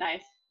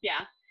 Nice. Yeah.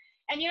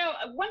 And,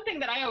 one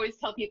thing that I always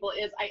tell people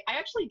is I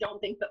actually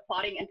don't think that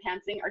plotting and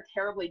pantsing are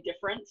terribly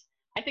different.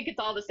 I think it's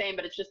all the same,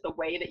 but it's just the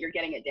way that you're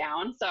getting it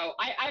down. So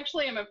I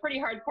actually am a pretty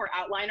hardcore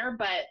outliner,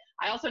 but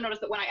I also notice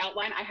that when I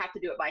outline, I have to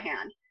do it by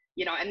hand.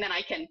 And then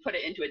I can put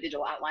it into a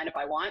digital outline if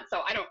I want.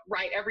 So I don't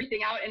write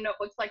everything out in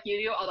notebooks like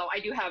you do, although I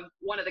do have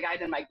one of the guys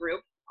in my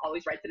group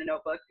always writes in a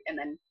notebook and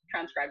then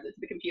transcribes it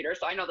to the computer.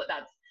 So I know that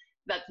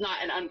that's not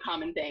an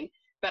uncommon thing.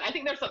 But I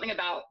think there's something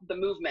about the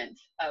movement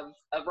of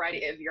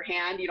writing, of your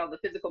hand, the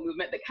physical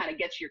movement that kind of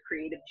gets your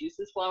creative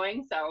juices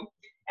flowing. So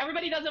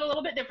everybody does it a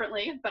little bit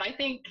differently, but I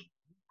think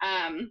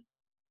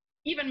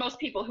even most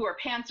people who are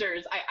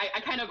pantsers, I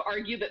kind of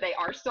argue that they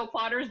are still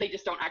plotters. They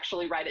just don't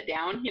actually write it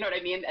down. You know what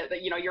I mean?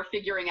 You're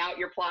figuring out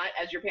your plot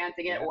as you're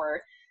pantsing it,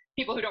 or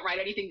people who don't write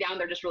anything down,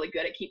 they're just really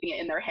good at keeping it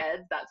in their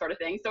heads, that sort of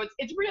thing. So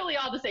it's really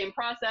all the same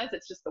process.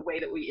 It's just the way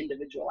that we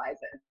individualize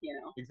it,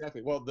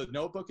 Exactly. Well, the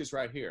notebook is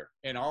right here,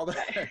 and all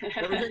that,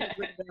 everything is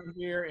written down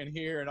here and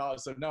here and all.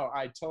 So no,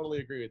 I totally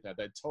agree with that.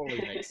 That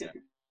totally makes sense.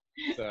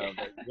 So,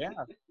 but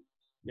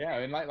yeah.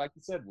 And like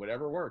you said,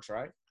 whatever works,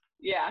 right?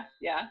 Yeah.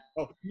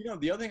 Oh,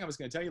 the other thing I was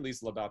going to tell you,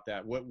 Lisa, about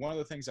that, one of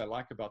the things I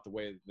like about the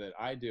way that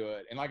I do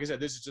it, and like I said,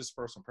 this is just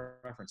personal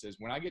preference, is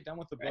when I get done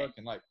with the book,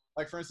 and like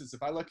for instance,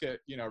 if I look at,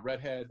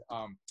 Redhead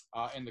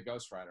and the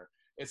Ghostwriter,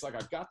 it's like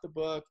I've got the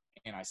book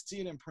and I see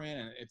it in print,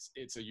 and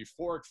it's a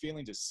euphoric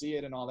feeling to see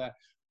it and all that.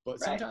 But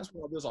sometimes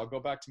what I'll do is I'll go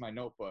back to my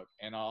notebook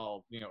and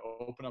I'll,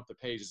 open up the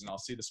pages and I'll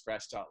see the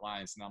scratched out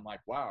lines, and I'm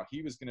like, wow,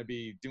 he was going to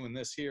be doing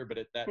this here, but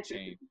that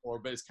changed.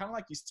 But it's kind of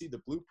like you see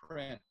the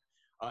blueprint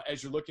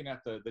as you're looking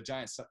at the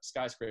giant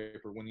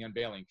skyscraper when the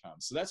unveiling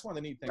comes. So that's one of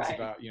the neat things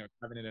about,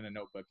 having it in a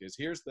notebook is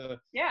here's the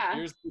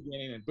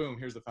beginning and boom,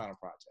 here's the final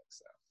project.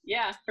 So.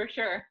 Yeah, for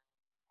sure.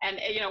 And,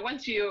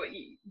 once you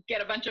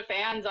get a bunch of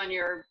fans on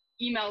your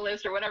email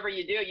list or whatever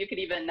you do, you could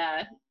even,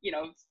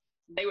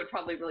 they would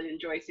probably really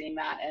enjoy seeing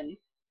that and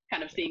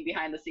kind of seeing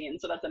behind the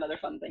scenes. So that's another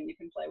fun thing you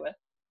can play with.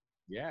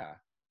 Yeah.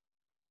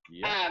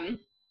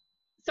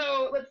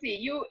 So let's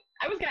see,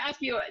 I was going to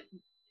ask you,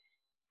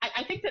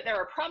 I think that there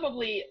are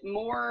probably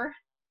more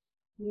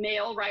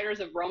male writers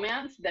of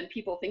romance than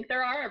people think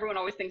there are. Everyone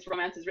always thinks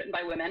romance is written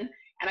by women.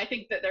 And I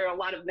think that there are a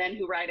lot of men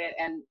who write it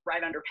and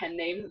write under pen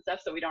names and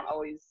stuff, so we don't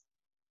always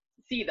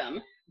see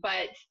them.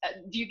 But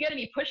do you get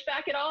any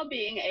pushback at all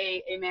being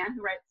a man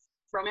who writes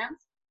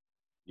romance?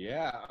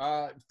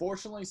 Yeah,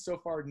 fortunately so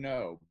far,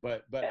 no.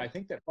 But okay. I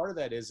think that part of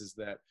that is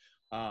that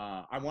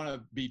I want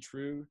to be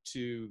true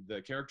to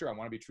the character. I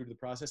want to be true to the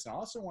process. And I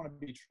also want to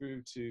be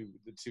true to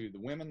the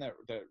women that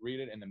read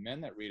it and the men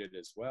that read it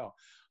as well.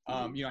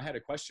 I had a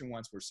question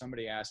once where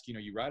somebody asked,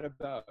 you write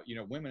about,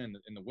 women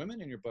and the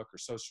women in your book are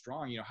so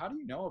strong. How do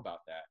you know about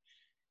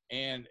that?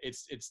 And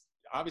it's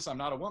obviously I'm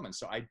not a woman,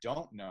 so I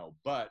don't know,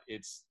 but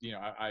it's,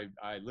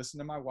 I listen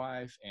to my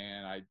wife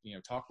and I,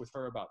 talk with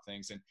her about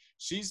things, and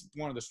she's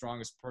one of the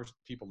strongest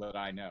people that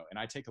I know. And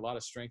I take a lot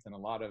of strength and a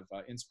lot of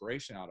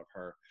inspiration out of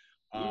her.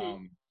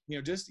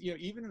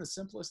 Even in the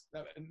simplest,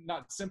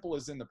 not simple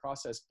as in the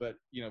process, but,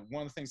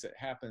 one of the things that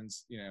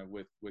happens,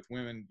 with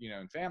women,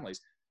 in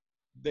families,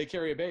 they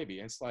carry a baby.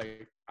 And it's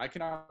like, I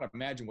cannot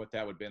imagine what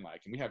that would have been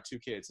like. And we have 2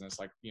 kids, and it's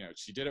like,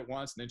 she did it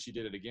once and then she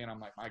did it again. I'm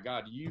like, my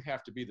God, you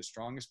have to be the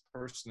strongest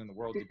person in the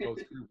world to go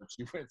through what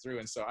you went through.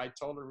 And so I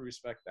totally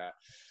respect that.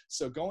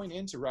 So going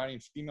into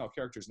writing female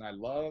characters, and I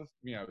love,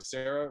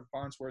 Sarah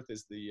Farnsworth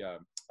is the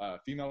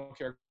female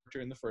character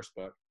in the first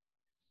book.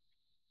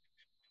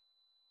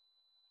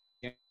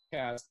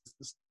 And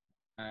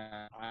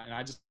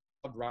I just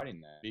love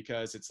writing that,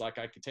 because it's like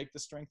I could take the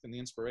strength and the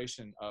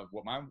inspiration of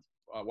what my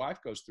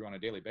wife goes through on a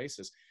daily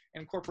basis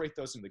and incorporate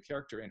those into the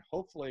character, and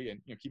hopefully,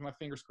 and keep my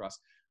fingers crossed,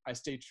 I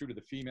stay true to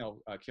the female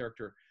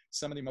character,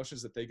 some of the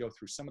emotions that they go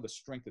through, some of the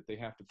strength that they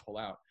have to pull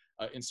out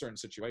in certain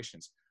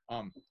situations.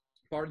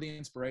 Part of the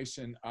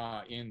inspiration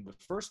in the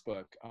first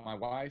book, my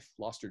wife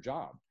lost her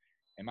job.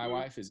 And my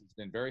wife has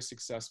been very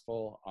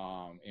successful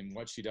in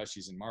what she does.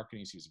 She's in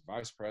marketing. She's a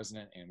vice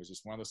president, and it was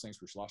just one of those things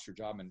where she lost her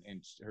job,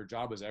 and her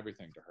job was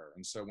everything to her.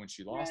 And so when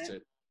she lost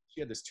it, she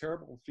had this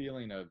terrible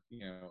feeling of,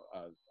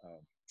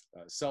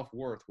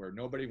 self-worth, where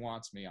nobody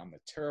wants me. I'm a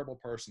terrible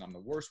person. I'm the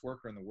worst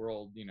worker in the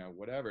world,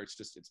 whatever.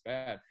 It's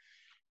bad.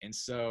 And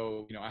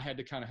so, I had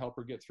to kind of help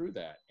her get through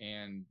that.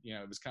 And,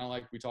 it was kind of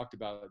like we talked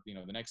about,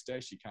 the next day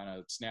she kind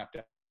of snapped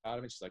out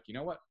of it. She's like, you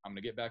know what, I'm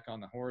going to get back on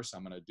the horse.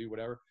 I'm going to do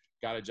whatever.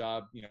 Got a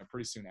job,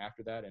 pretty soon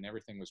after that, and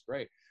everything was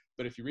great.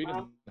 But if you read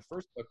in the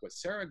first book, what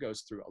Sarah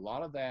goes through, a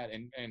lot of that,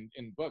 and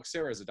in book,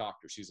 Sarah is a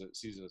doctor. She's a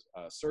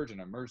surgeon,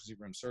 an emergency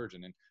room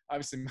surgeon. And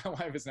obviously my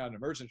wife is not an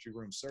emergency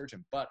room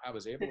surgeon, but I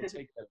was able to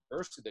take that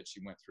adversity that she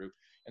went through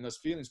and those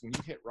feelings when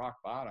you hit rock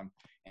bottom,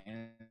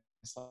 and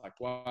it's like,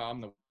 wow,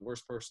 I'm the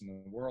worst person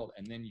in the world.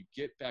 And then you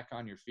get back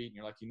on your feet and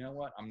you're like, you know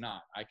what, I'm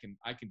not, I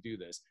can do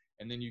this.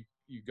 And then you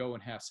go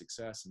and have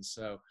success. And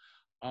so,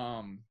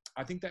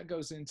 I think that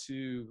goes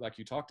into, like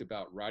you talked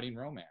about, writing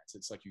romance.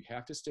 It's like you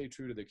have to stay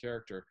true to the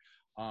character.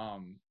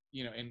 And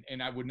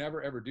I would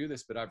never ever do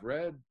this, but I've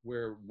read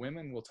where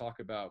women will talk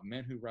about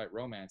men who write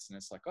romance, and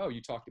it's like, oh,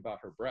 you talked about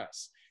her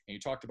breasts and you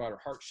talked about her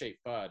heart-shaped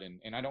butt,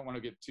 and I don't want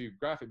to get too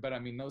graphic, but I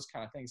mean those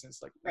kind of things. And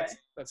it's like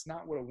that's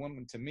not what a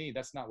woman, to me,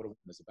 that's not what a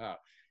woman is about.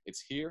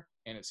 It's here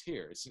and it's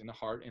here. It's in the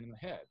heart and in the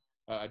head.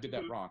 I did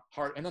that wrong.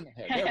 Heart and then the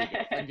head. There we go.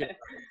 I can get it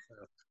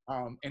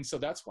right. And so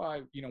that's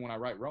why, when I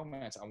write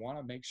romance, I want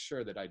to make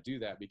sure that I do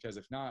that, because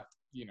if not,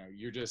 you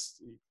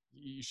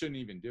shouldn't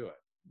even do it.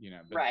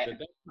 But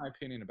that's my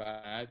opinion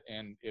about it.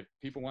 And if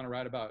people want to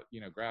write about,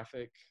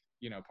 graphic,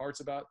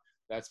 parts about,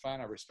 that's fine.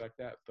 I respect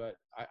that. But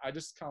I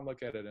just kind of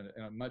look at it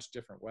in a much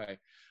different way.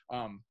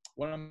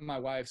 One of my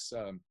wife's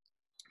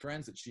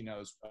friends that she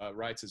knows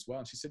writes as well.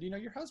 And she said,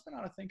 your husband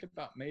ought to think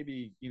about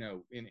maybe,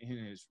 in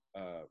his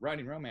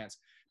writing romance,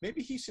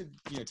 maybe he should,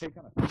 take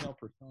on a female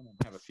persona and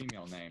have a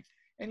female name.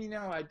 And,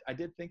 I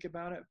did think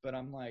about it, but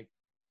I'm like,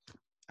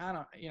 I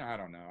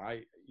don't know.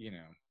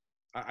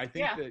 I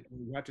think that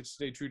you have to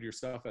stay true to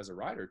yourself as a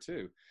writer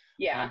too.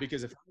 Yeah.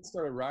 Because if I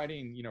started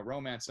writing,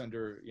 romance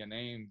under a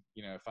name,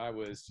 if I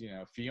was,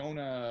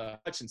 Fiona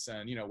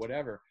Hutchinson,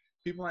 whatever,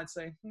 people might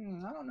say,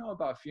 I don't know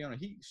about Fiona.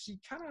 She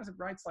kind of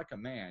writes like a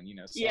man,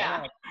 So I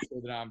want to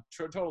say that I'm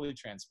totally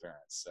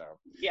transparent. So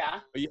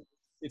but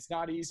it's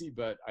not easy,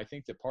 but I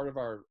think that part of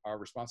our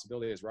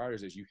responsibility as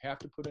writers is you have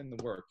to put in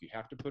the work, you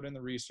have to put in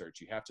the research,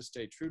 you have to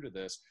stay true to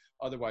this.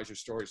 Otherwise, your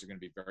stories are going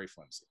to be very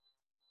flimsy.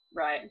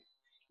 Right.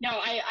 No,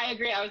 I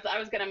agree. I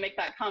was going to make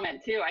that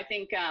comment too. I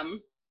think,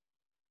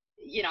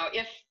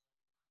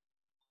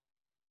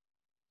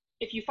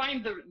 if you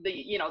find the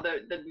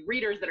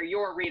readers that are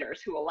your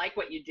readers who will like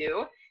what you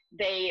do,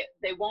 they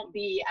won't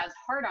be as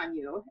hard on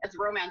you as a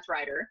romance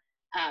writer,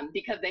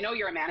 because they know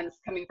you're a man and it's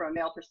coming from a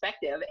male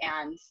perspective,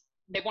 and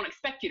they won't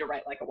expect you to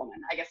write like a woman,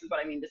 I guess is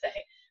what I mean to say.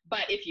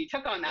 But if you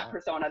took on that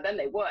persona, then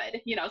they would,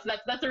 so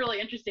that's a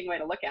really interesting way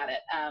to look at it.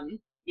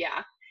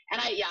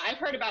 And I've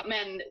heard about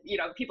men,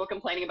 people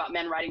complaining about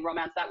men writing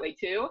romance that way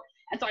too.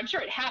 And so I'm sure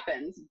it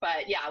happens,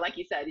 but like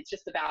you said, it's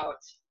just about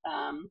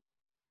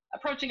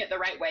approaching it the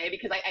right way,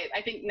 because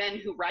I think men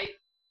who write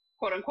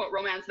quote unquote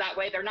romance that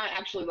way, they're not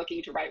actually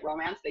looking to write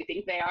romance. They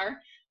think they are,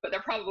 but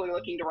they're probably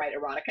looking to write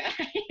erotica.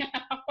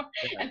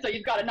 And so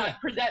you've got to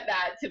not present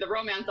that to the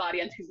romance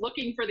audience who's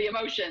looking for the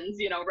emotions,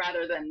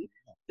 rather than,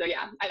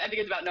 I think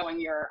it's about knowing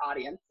your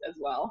audience as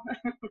well.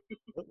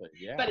 Absolutely,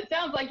 yeah. But it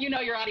sounds like you know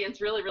your audience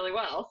really, really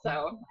well,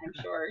 so I'm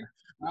sure.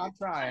 I'm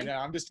trying.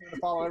 I'm just trying to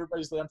follow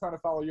everybody's lead. I'm trying to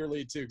follow your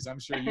lead too, because I'm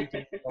sure you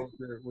can go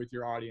with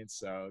your audience.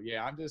 So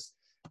I'm just,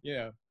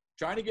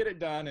 trying to get it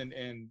done,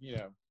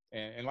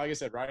 and like I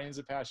said, writing is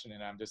a passion,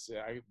 and I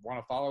want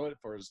to follow it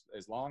for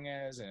as long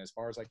as and as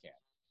far as I can.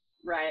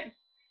 Right.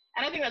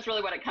 And I think that's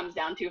really what it comes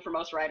down to for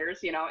most writers.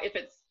 If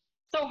it's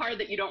so hard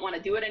that you don't want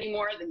to do it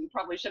anymore, then you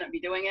probably shouldn't be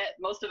doing it.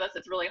 Most of us,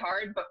 it's really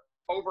hard, but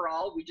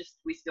overall,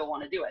 we still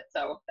want to do it.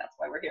 So that's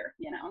why we're here,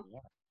 Yeah.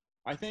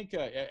 I think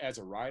as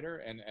a writer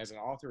and as an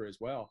author as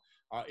well,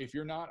 if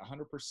you're not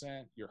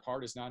 100%, your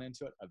heart is not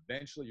into it,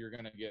 eventually you're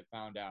going to get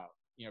found out,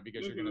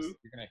 because you're going to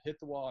hit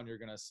the wall and you're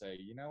going to say,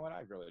 you know what,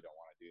 I really don't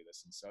want to do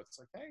this. And so it's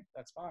like, hey,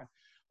 that's fine.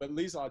 But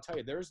Lisa, I'll tell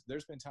you, there's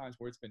been times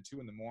where it's been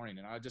 2 a.m.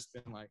 and I've just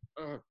been like,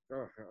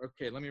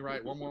 okay, let me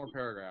write one more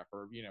paragraph,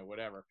 or,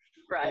 whatever.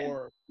 Right.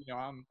 Or,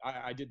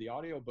 I did the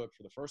audiobook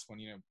for the first one,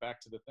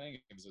 back to the thing.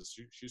 It was a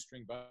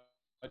shoestring budget.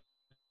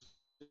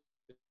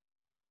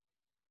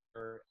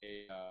 A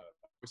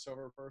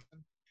voiceover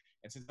person,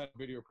 and since I'm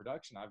video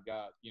production, I've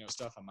got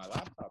stuff on my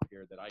laptop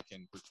here that I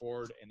can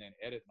record and then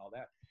edit and all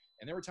that.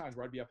 And there were times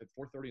where I'd be up at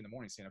 4:30 in the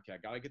morning saying, okay, I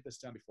got to get this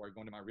done before I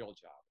go into my real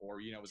job, or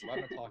it was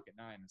 11 o'clock at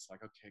night, and it's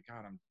like, okay,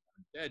 God, I'm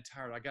dead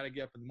tired, I got to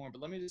get up in the morning,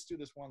 but let me just do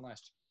this one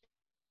last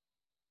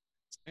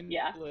time.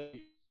 Yeah.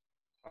 100%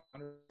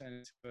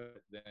 into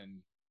it,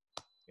 then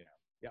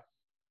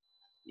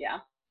Yeah.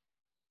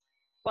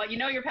 Well,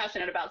 you're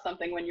passionate about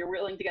something when you're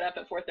willing to get up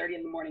at 4:30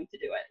 in the morning to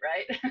do it,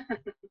 right?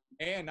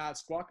 And not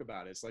squawk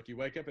about it. It's like you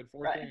wake up at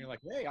 4:30 and you're like,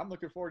 hey, I'm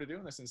looking forward to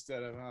doing this,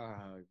 instead of,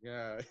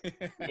 Yeah.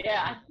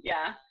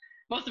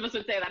 Most of us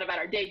would say that about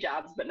our day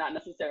jobs, but not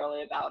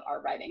necessarily about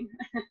our writing.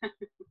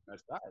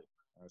 That's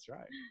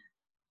right.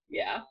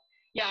 Yeah.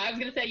 I was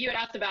going to say, you had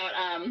asked about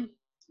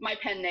my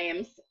pen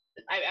names.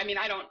 I mean,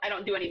 I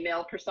don't do any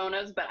male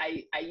personas, but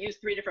I use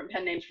 3 different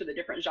pen names for the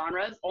different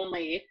genres,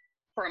 only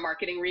for a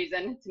marketing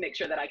reason, to make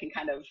sure that I can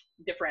kind of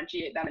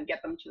differentiate them and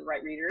get them to the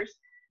right readers.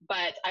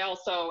 But I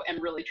also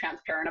am really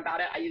transparent about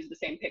it. I use the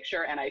same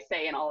picture, and I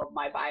say in all of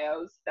my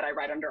bios that I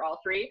write under all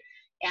three.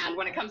 And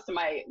when it comes to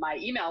my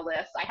email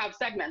list, I have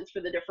segments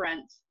for the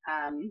different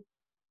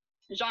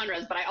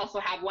genres, but I also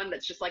have one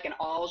that's just like an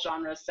all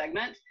genres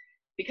segment,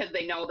 because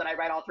they know that I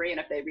write all three, and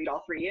if they read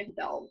all three,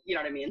 they'll, you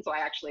know what I mean? So I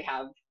actually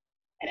have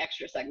an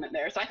extra segment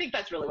there. So I think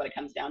that's really what it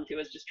comes down to,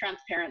 is just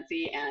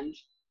transparency, and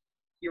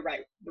you're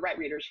right, the right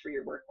readers for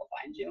your work will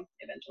find you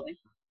eventually.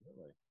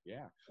 Really?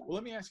 Yeah. Well,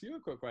 let me ask you a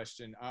quick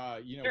question.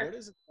 Sure. What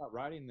is it about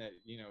writing that,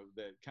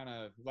 that kind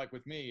of, like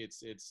with me,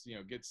 it's,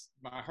 gets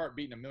my heart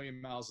beating a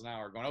million miles an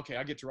hour going, okay,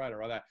 I get to write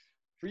or all that.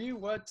 For you,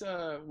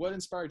 what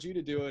inspired you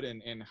to do it,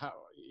 and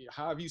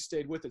how have you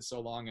stayed with it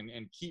so long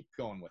and keep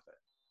going with it?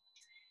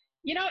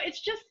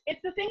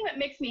 It's the thing that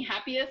makes me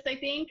happiest, I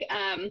think.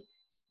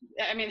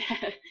 I mean,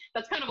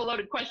 that's kind of a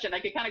loaded question. I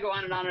could kind of go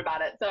on and on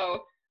about it.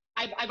 So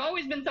I've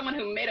always been someone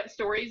who made up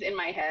stories in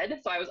my head.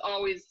 So I was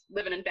always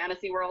living in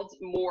fantasy worlds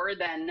more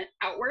than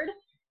outward.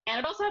 And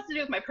it also has to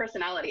do with my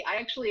personality. I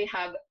actually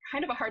have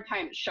kind of a hard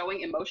time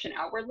showing emotion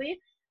outwardly.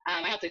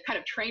 I have to kind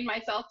of train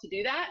myself to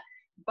do that.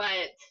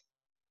 But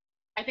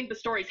I think the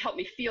stories help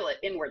me feel it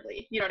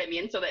inwardly. You know what I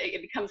mean? So that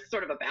it becomes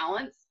sort of a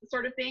balance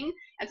sort of thing.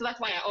 And so that's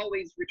why I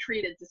always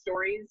retreated to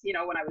stories, when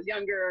I was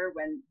younger,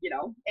 when,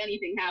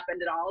 anything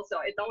happened at all. So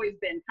it's always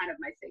been kind of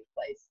my safe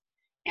place.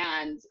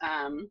 And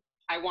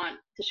I want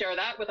to share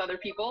that with other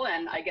people.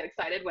 And I get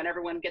excited when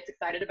everyone gets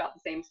excited about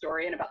the same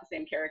story and about the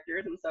same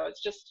characters. And so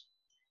it's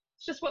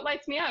just what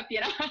lights me up,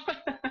 Yeah.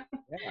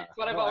 It's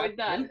what I've always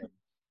done.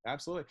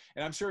 Absolutely.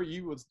 And I'm sure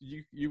you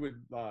would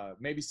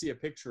maybe see a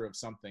picture of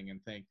something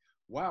and think,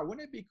 wow,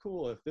 wouldn't it be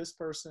cool if this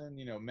person,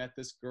 met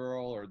this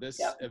girl, or this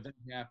event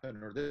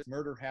happened, or this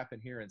murder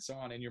happened here, and so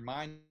on. And your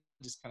mind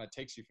just kind of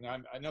takes you from there.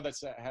 I know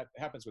that's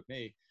happens with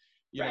me,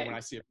 right. When I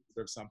see a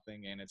picture of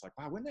something and it's like,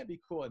 wow, wouldn't that be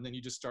cool? And then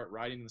you just start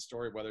writing the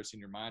story, whether it's in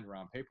your mind or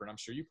on paper. And I'm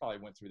sure you probably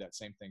went through that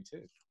same thing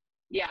too.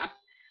 Yeah.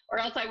 Or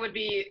else I would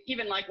be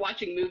even like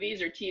watching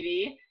movies or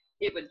TV,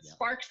 it would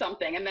spark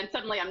something. And then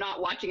suddenly I'm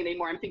not watching it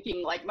anymore. I'm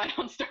thinking like my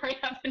own story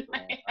up in my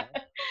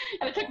head.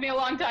 And it took me a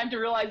long time to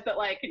realize that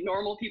like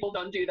normal people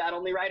don't do that.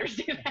 Only writers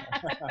do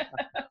that.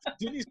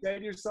 Didn't you say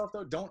to yourself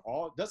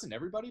though, doesn't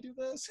everybody do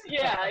this?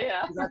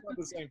 Yeah. That's not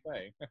the same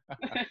thing.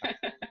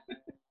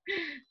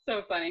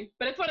 So funny.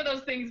 But it's one of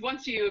those things,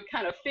 once you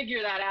kind of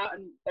figure that out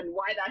and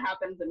why that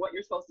happens and what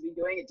you're supposed to be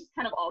doing, it just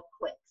kind of all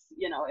clicks,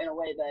 in a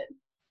way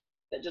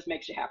that just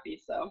makes you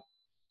happy. So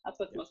that's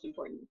what's most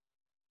important.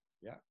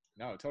 Yeah.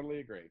 No, totally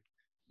agree.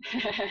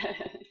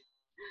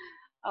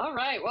 All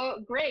right. Well,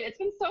 great. It's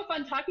been so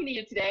fun talking to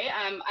you today.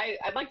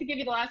 I'd like to give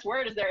you the last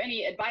word. Is there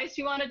any advice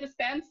you want to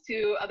dispense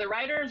to other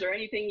writers, or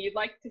anything you'd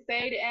like to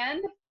say to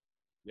end?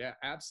 Yeah,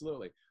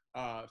 absolutely.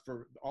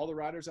 For all the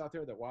writers out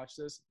there that watch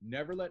this,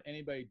 never let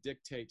anybody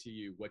dictate to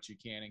you what you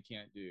can and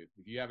can't do.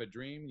 If you have a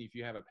dream, if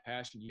you have a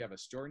passion, you have a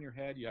story in your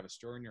head, you have a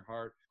story in your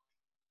heart,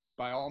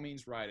 by all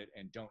means write it,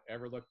 and don't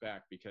ever look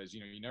back, because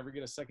you never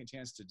get a second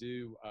chance to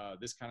do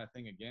this kind of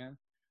thing again.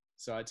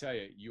 So I tell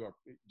you,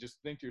 just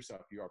think to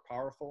yourself, you are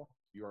powerful,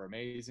 you are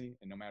amazing,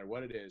 and no matter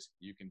what it is,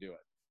 you can do it.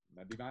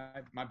 That'd be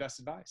my best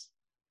advice.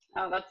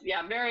 Oh, that's,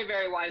 very,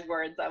 very wise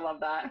words. I love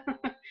that.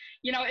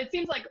 It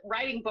seems like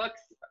writing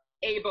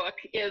a book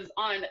is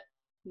on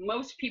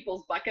most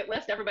people's bucket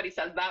list. Everybody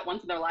says that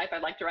once in their life,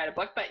 I'd like to write a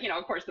book, but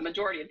of course the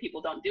majority of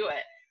people don't do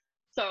it.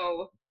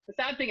 So the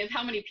sad thing is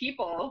how many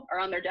people are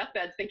on their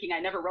deathbeds thinking I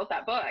never wrote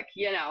that book,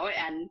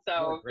 and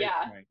so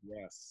point.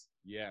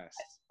 Yes.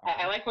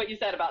 I like what you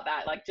said about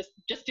that. Like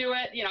just do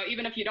it,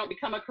 even if you don't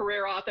become a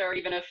career author,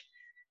 even if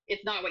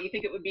it's not what you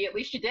think it would be, at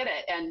least you did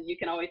it, and you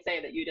can always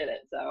say that you did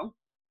it. So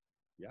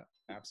yeah,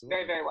 absolutely.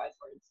 Very, very wise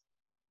words.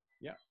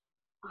 Yeah.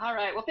 All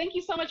right. Well, thank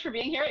you so much for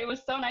being here. It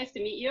was so nice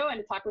to meet you and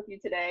to talk with you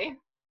today.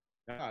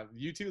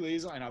 You too,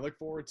 Lisa, and I look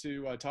forward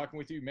to talking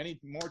with you many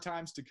more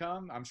times to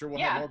come. I'm sure we'll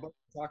have more books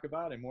to talk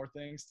about and more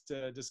things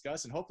to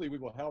discuss, and hopefully we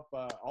will help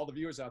all the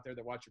viewers out there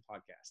that watch your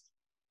podcast.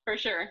 For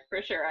sure.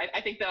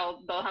 I think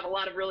they'll have a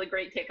lot of really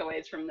great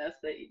takeaways from this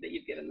that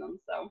you've given them.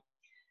 So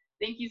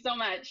thank you so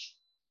much.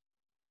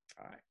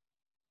 All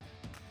right.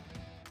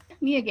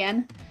 Me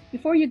again.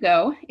 Before you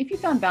go, if you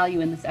found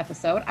value in this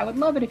episode, I would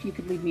love it if you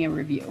could leave me a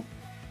review.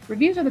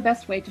 Reviews are the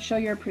best way to show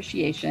your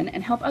appreciation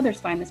and help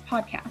others find this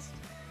podcast.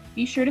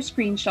 Be sure to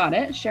screenshot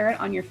it, share it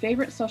on your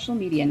favorite social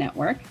media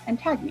network, and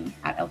tag me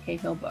at LK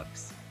Hill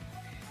Books.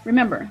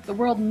 Remember, the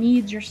world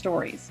needs your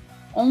stories.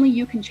 Only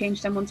you can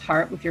change someone's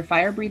heart with your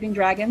fire-breathing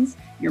dragons,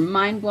 your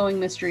mind-blowing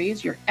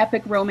mysteries, your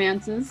epic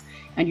romances,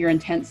 and your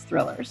intense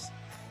thrillers.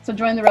 So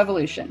join the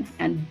revolution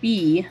and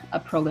be a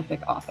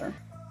prolific author.